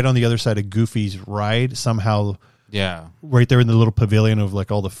right on the other side of Goofy's ride. Somehow, Yeah. right there in the little pavilion of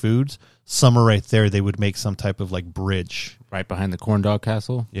like all the foods. Somewhere right there, they would make some type of like bridge. Right behind the Corn Dog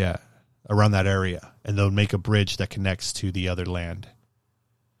Castle? Yeah, around that area. And they'll make a bridge that connects to the other land.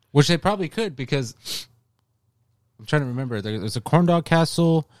 Which they probably could, because I'm trying to remember. There's a Corn Dog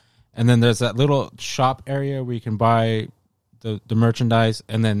Castle, and then there's that little shop area where you can buy the merchandise,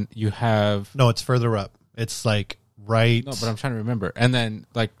 and then you have... No, it's further up. It's like right... No, but I'm trying to remember. And then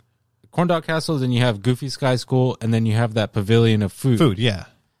like Corn Dog Castle, then you have Goofy Sky School, and then you have that pavilion of food. Food, yeah.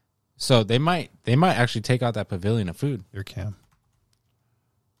 So they might actually take out that pavilion of food. Your cam.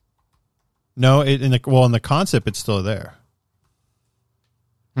 No, in the concept, it's still there.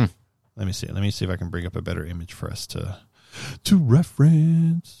 Let me see. Let me see if I can bring up a better image for us to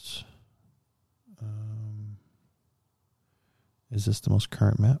reference. Is this the most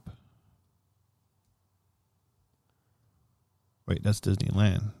current map? Wait, that's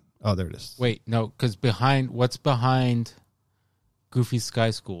Disneyland. Oh, there it is. Wait, no, because what's behind Goofy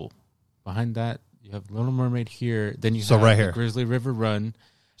Sky School? Behind that, you have Little Mermaid here. Then you have right the here. Grizzly River Run.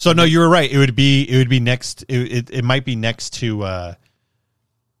 So no, you were right. It would be next. It might be next to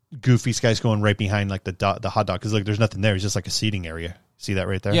Goofy Sky's going right behind like the hot dog, because look, there's nothing there. It's just like a seating area. See that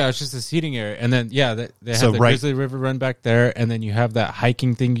right there? Yeah, it's just a seating area, and then they have So the Grizzly River Run back there, and then you have that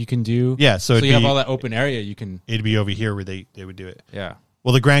hiking thing you can do. Yeah, so you have all that open area you can. It'd be over here where they would do it. Yeah.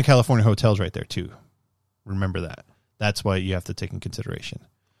 Well, the Grand California Hotel's right there too. Remember that. That's why you have to take in consideration.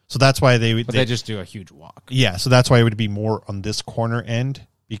 So that's why they just do a huge walk. Yeah, so that's why it would be more on this corner end,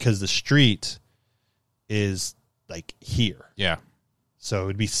 because the street is like here. Yeah. So it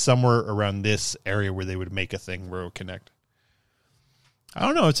would be somewhere around this area where they would make a thing where it would connect. I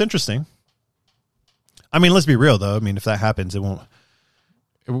don't know. It's interesting. I mean, let's be real, though. I mean, if that happens, it won't.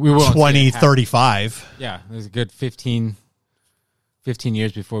 We won't 2035. Yeah, there's a good 15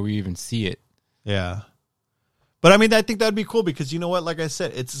 years before we even see it. Yeah. But I mean, I think that'd be cool because you know what? Like I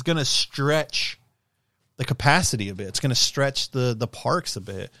said, it's going to stretch the capacity a bit. It's going to stretch the parks a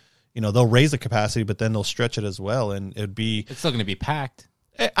bit. You know, they'll raise the capacity, but then they'll stretch it as well. And it's still going to be packed.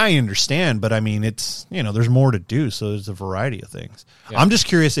 I understand, but I mean, it's, you know, there's more to do. So there's a variety of things. Yeah. I'm just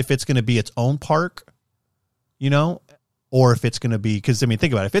curious if it's going to be its own park, you know, or if it's going to be, because I mean,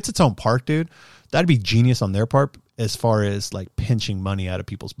 think about it. If it's its own park, dude, that'd be genius on their part as far as like pinching money out of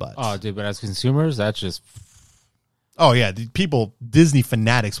people's butts. Oh, dude, but as consumers, that's just. Oh, yeah. The people, Disney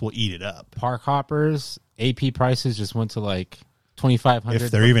fanatics will eat it up. Park hoppers, AP prices just went to like 2,500.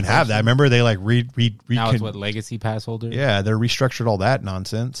 If they even have that. Remember, they like now it's what, legacy pass holder? Yeah, they're restructured all that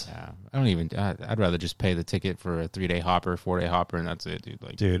nonsense. Yeah, I don't even. I'd rather just pay the ticket for a 3-day hopper, 4-day hopper, and that's it, dude.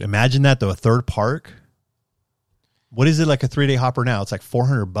 Like, dude, imagine that though. A third park. What is it like a 3-day hopper now? It's like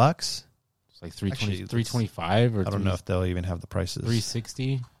 $400. It's like 325 or I don't know if they'll even have the prices.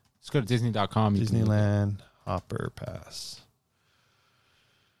 360. Let's go to Disney.com. Disneyland Hopper Pass.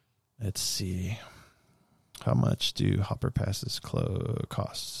 Let's see. How much do Hopper Passes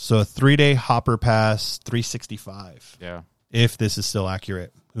cost? So a 3-day Hopper Pass, $365. Yeah. If this is still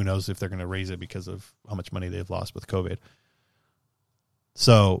accurate. Who knows if they're going to raise it because of how much money they've lost with COVID.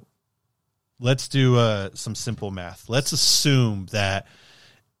 So let's do some simple math. Let's assume that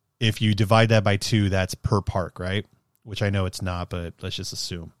if you divide that by 2, that's per park, right? Which I know it's not, but let's just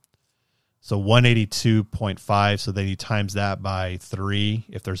assume. So 182.5. So then you times that by 3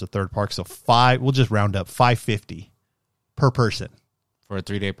 if there's a third park. So 5. We'll just round up $550 per person for a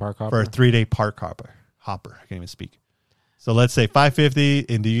 3-day park hopper. For a 3-day park hopper. I can't even speak. So let's say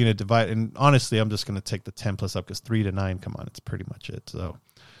 $550, and you're gonna divide. And honestly, I'm just gonna take the 10 plus up because 3 to 9. Come on, it's pretty much it. So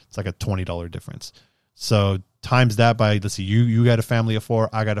it's like a $20 difference. So times that by, let's see, you got a family of 4,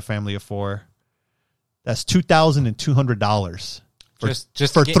 I got a family of 4. That's $2,200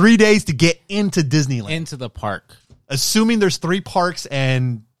 just for 3 days to get into Disneyland, into the park. Assuming there's 3 parks,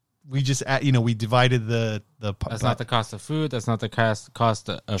 and we just we divided the. That's not the cost of food. That's not the cost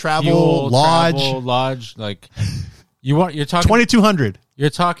of travel, fuel, lodge. Like you're talking $2,200. You're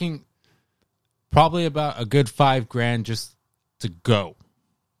talking probably about a good $5,000 just to go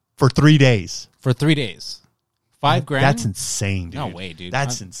for 3 days. For 3 days, $5,000. That's insane, dude. No way, dude.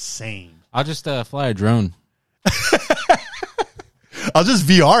 That's insane. I'll just fly a drone. I'll just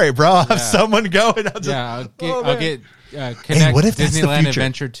VR it, bro. I'll have someone go, and I'll get Connect hey, what if that's Disneyland the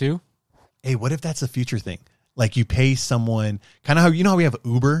Adventure 2. Hey, what if that's a future thing? Like you pay someone, kind of how we have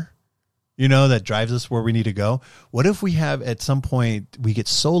Uber, that drives us where we need to go. What if we have at some point we get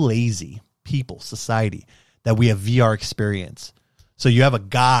so lazy, society, that we have VR experience? So you have a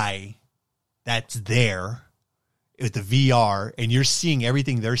guy that's there with the VR, and you're seeing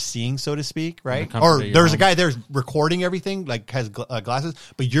everything they're seeing, so to speak, right? Or there's a guy there recording everything, like has glasses,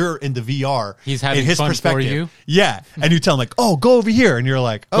 but you're in the VR. He's having his fun perspective. for you. Yeah, and you tell him like, "Oh, go over here," and you're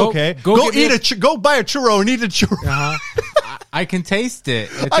like, "Okay, go buy a churro and eat a churro." Uh-huh. I can taste it.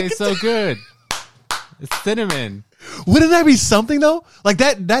 It tastes so good. It's cinnamon. Wouldn't that be something though? Like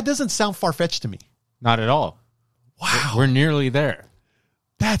that doesn't sound far fetched to me. Not at all. Wow, we're nearly there.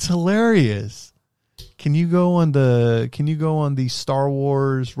 That's hilarious. Can you go on the Star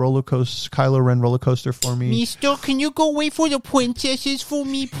Wars roller coaster, Kylo Ren roller coaster for me? Mister, can you go wait for the princesses for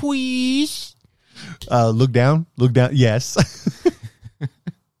me, please? Look down. Yes.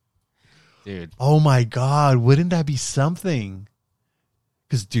 Dude. Oh my God. Wouldn't that be something?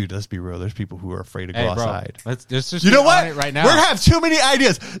 Because, dude, let's be real. There's people who are afraid to go outside. Let's just you know what? It right now. We have too many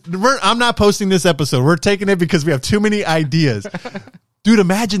ideas. I'm not posting this episode. We're taking it because we have too many ideas. Dude,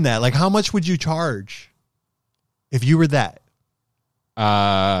 imagine that. Like, how much would you charge if you were that?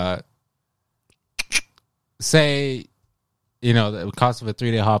 Say, the cost of a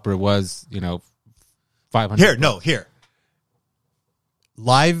 3-day hopper was, $500. Here.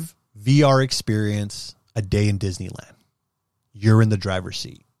 Live VR experience, a day in Disneyland. You're in the driver's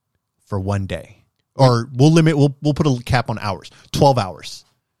seat for 1 day. Or we'll put a cap on hours. 12 hours.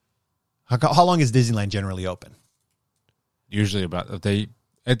 How long is Disneyland generally open? Usually about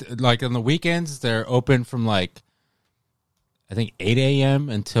like on the weekends they're open from like I think 8 a.m.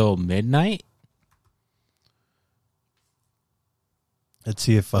 until midnight. Let's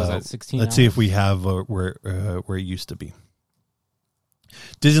see if if we have where it used to be.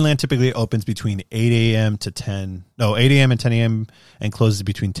 Disneyland typically opens between 8 a.m. and 10 a.m. and closes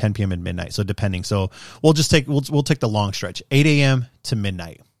between 10 p.m. and midnight. So depending. So we'll take the long stretch. 8 a.m. to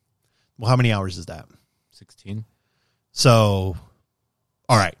midnight. Well, how many hours is that? 16. So,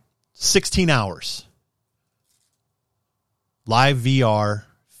 all right, 16 hours. Live VR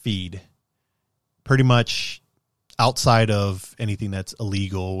feed. Pretty much outside of anything that's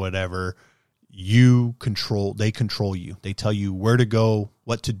illegal, whatever. they control you. They tell you where to go,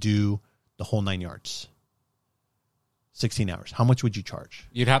 what to do, the whole 9 yards. 16 hours. How much would you charge?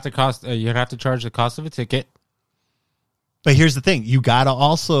 You'd have to charge the cost of a ticket. But here's the thing. You got to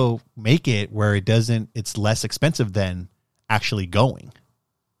also make it where it's less expensive than actually going.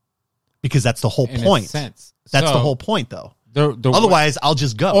 Because that's the whole point. Sense. That's So, the whole point, though. the Otherwise, I'll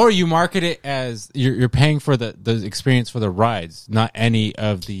just go. Or you market it as you're paying for the experience for the rides, not any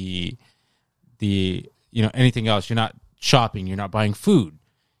of the anything else. You're not shopping. You're not buying food.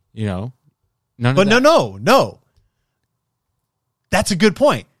 None of But that. no. That's a good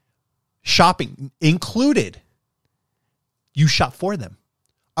point. Shopping included. You shop for them.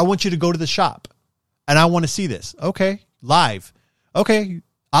 I want you to go to the shop and I want to see this. Okay. Live. Okay.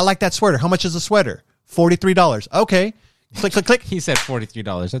 I like that sweater. How much is a sweater? $43. Okay. Click, click, click. He said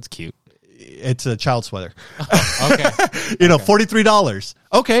 $43. That's cute. It's a child sweater. Okay. $43.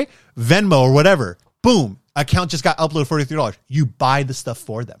 Okay. Venmo or whatever. Boom. Account just got uploaded $43. You buy the stuff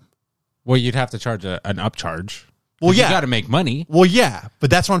for them. Well, you'd have to charge an upcharge. Well, yeah. You got to make money. Well, yeah,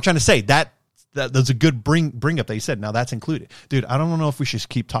 but that's what I'm trying to say. That's a good bring up that you said. Now that's included, dude. I don't know if we should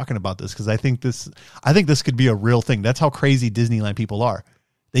keep talking about this because I think this could be a real thing. That's how crazy Disneyland people are.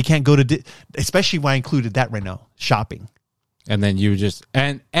 They can't go to, especially when I included that right now, shopping. And then you just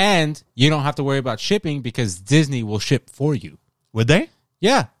and you don't have to worry about shipping because Disney will ship for you. Would they?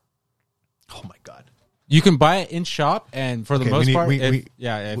 Yeah. Oh my god. You can buy it in shop, and for the most part, we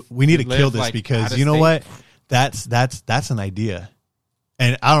need to kill this because you know what? That's an idea.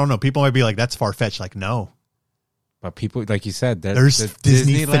 And I don't know. People might be like, "That's far fetched." Like, no. But people, like you said, there's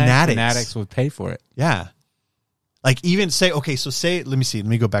Disney Disneyland fanatics would pay for it. Yeah. Like even say, okay, so say, let me see. Let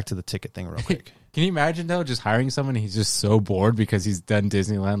me go back to the ticket thing real quick. Can you imagine though, just hiring someone? He's just so bored because he's done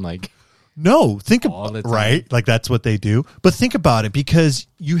Disneyland. Like, no, think all the about time. right. Like that's what they do. But think about it because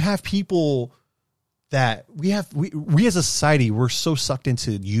you have people that we as a society, we're so sucked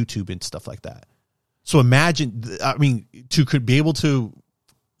into YouTube and stuff like that. So imagine, I mean, could be able to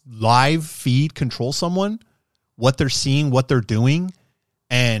live feed control someone, what they're seeing, what they're doing,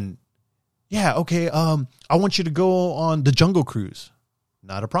 and yeah, okay, I want you to go on the Jungle Cruise.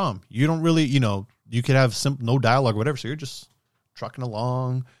 Not a problem. You don't really, you could have no dialogue or whatever, so you're just trucking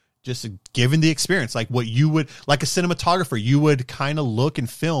along, just giving the experience, like what you would, like a cinematographer, you would kind of look and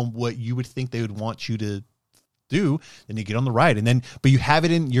film what you would think they would want you to do. Then you get on the ride, and then but you have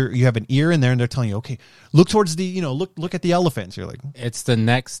it in you have an ear in there, and they're telling you, okay, look towards the look at the elephants. You're like, it's the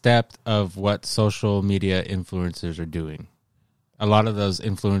next step of what social media influencers are doing. A lot of those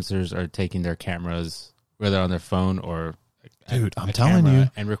influencers are taking their cameras, whether on their phone or dude, I'm telling you,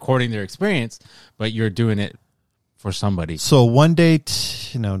 and recording their experience, but you're doing it for somebody. So one day,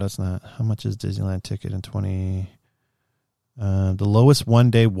 no, that's not. How much is Disneyland ticket in 20? The lowest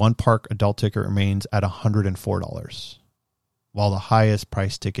one day, one park adult ticket remains at $104, while the highest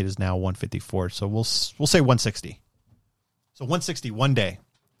price ticket is now $154. So we'll say $160. So $160 one day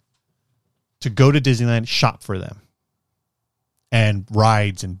to go to Disneyland, shop for them, and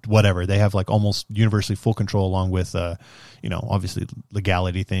rides and whatever. They have like almost universally full control, along with obviously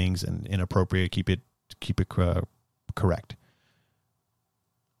legality things and inappropriate. Keep it correct.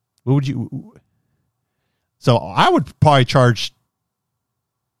 What would you? So I would probably charge.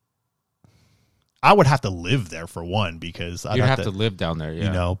 I would have to live there for one because You'd have to live down there,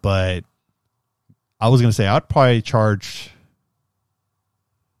 yeah. But I was going to say I'd probably charge.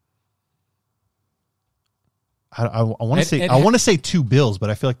 I want to say I want to say $2,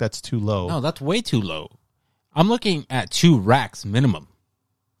 but I feel like that's too low. No, that's way too low. I'm looking at 2 racks minimum.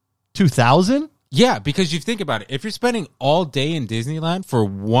 2,000? Yeah, because you think about it. If you're spending all day in Disneyland for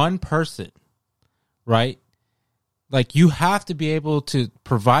one person, right? Like, you have to be able to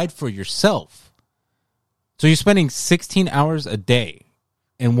provide for yourself. So you're spending 16 hours a day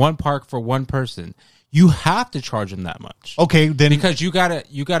in one park for one person. You have to charge them that much. Okay, then Because you gotta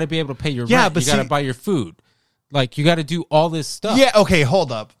be able to pay your rent. but you gotta buy your food. Like, you gotta do all this stuff. Yeah, okay,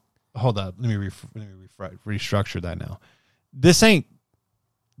 hold up. Let me restructure that now. This ain't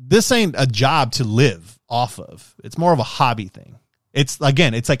a job to live off of. It's more of a hobby thing. It's like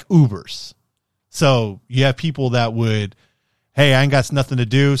Ubers. So you have people that would, hey, I ain't got nothing to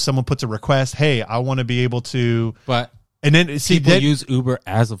do. Someone puts a request. Hey, I want to be able to. And then people use Uber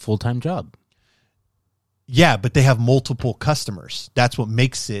as a full-time job. Yeah, but they have multiple customers. That's what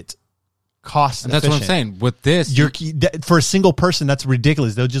makes it cost efficient. That's what I'm saying. With this, for a single person, that's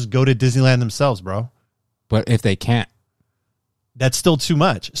ridiculous. They'll just go to Disneyland themselves, bro. But if they can't, that's still too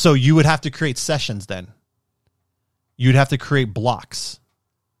much. So you would have to create sessions then. You'd have to create blocks.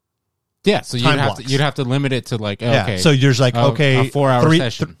 Yeah, so Time blocks. you'd have to limit it to like okay. So there's like a 4-hour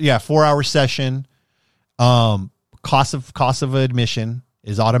session. 4-hour session. Cost of admission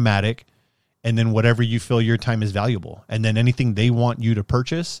is automatic, and then whatever you feel your time is valuable, and then anything they want you to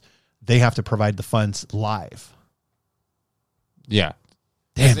purchase, they have to provide the funds live. Yeah.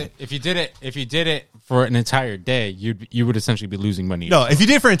 Damn it. If you did it for an entire day, you would essentially be losing money. No, if you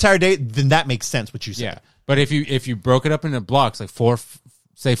did it for an entire day, then that makes sense what you said. Yeah. But if you broke it up into blocks, like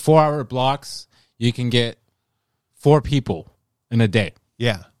 4-hour blocks, you can get 4 people in a day.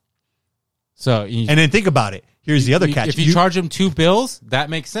 Yeah. So and then think about it. Here's the other catch. If you charge them 2 bills, that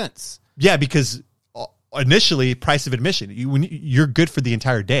makes sense. Yeah, because initially price of admission, you're good for the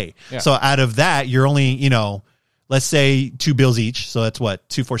entire day. Yeah. So out of that, you're only, let's say 2 bills each. So that's what,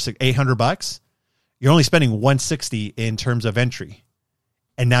 2, 4, 6, $800. You're only spending $160 in terms of entry.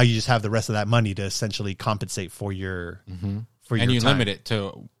 And now you just have the rest of that money to essentially compensate for your, for your And you time. limit it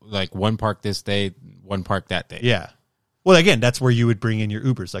to like 1 park this day, 1 park that day. Yeah. Well, again, that's where you would bring in your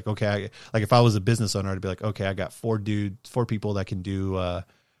Ubers. Like, okay, like if I was a business owner, I'd be like, okay, I got 4 people that can do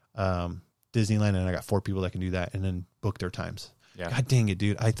Disneyland, and I got 4 people that can do that, and then book their times. Yeah. God dang it,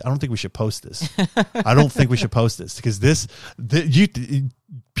 dude! I don't think we should post this. I don't think we should post this because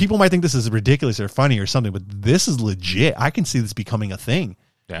people might think this is ridiculous or funny or something, but this is legit. I can see this becoming a thing.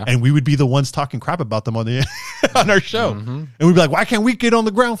 Yeah. And we would be the ones talking crap about them on the on our show, and we'd be like, why can't we get on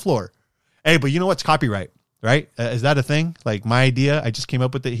the ground floor? Hey, but you know what's copyright? Right? Is that a thing? Like my idea, I just came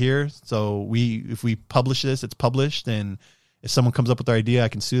up with it here. So if we publish this, it's published. And if someone comes up with their idea, I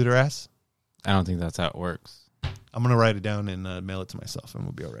can sue their ass. I don't think that's how it works. I'm going to write it down and mail it to myself, and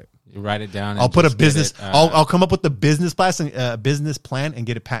we'll be all right. You write it down. And I'll put a just get business, it, I'll come up with the business plan and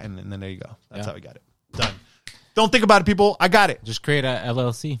get it patented. And then there you go. That's how we got it. Done. Don't think about it, people. I got it. Just create a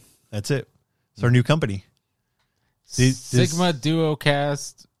LLC. That's it. It's our new company. Sigma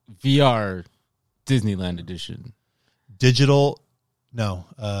Duocast VR Disneyland edition. Digital. No.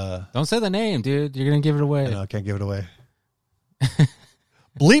 Don't say the name, dude. You're going to give it away. No, I can't give it away.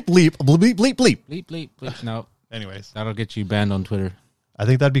 Bleep, bleep, bleep, bleep, bleep. Bleep, bleep, bleep. No. Anyways, That'll get you banned on Twitter. I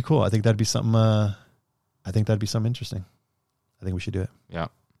think that'd be cool. I think that'd be something. I think that'd be something interesting. I think we should do it. Yeah.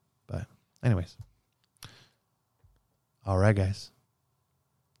 But anyways, all right, guys.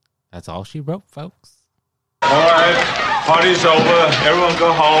 That's all she wrote, folks. All right, party's over. Everyone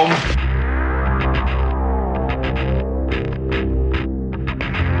go home.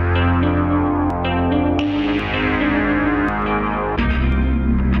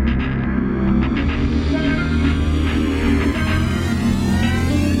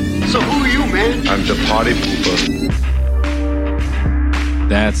 So who are you, man? I'm the party pooper.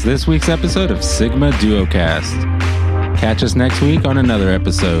 That's this week's episode of Sigma Duocast. Catch us next week on another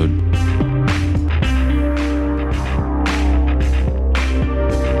episode.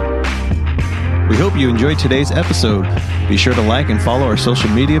 We hope you enjoyed today's episode. Be sure to like and follow our social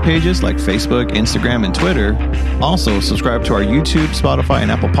media pages like Facebook, Instagram, and Twitter. Also, subscribe to our YouTube, Spotify,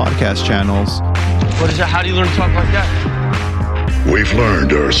 and Apple Podcast channels. What is that? How do you learn to talk like that? We've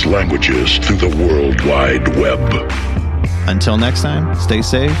learned Earth's languages through the World Wide Web. Until next time, stay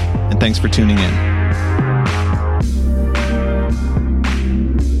safe, and thanks for tuning in.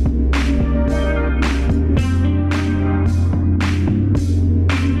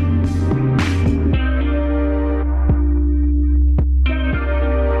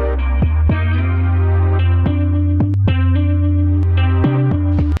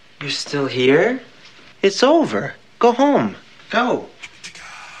 You're still here? It's over. Go home. Go.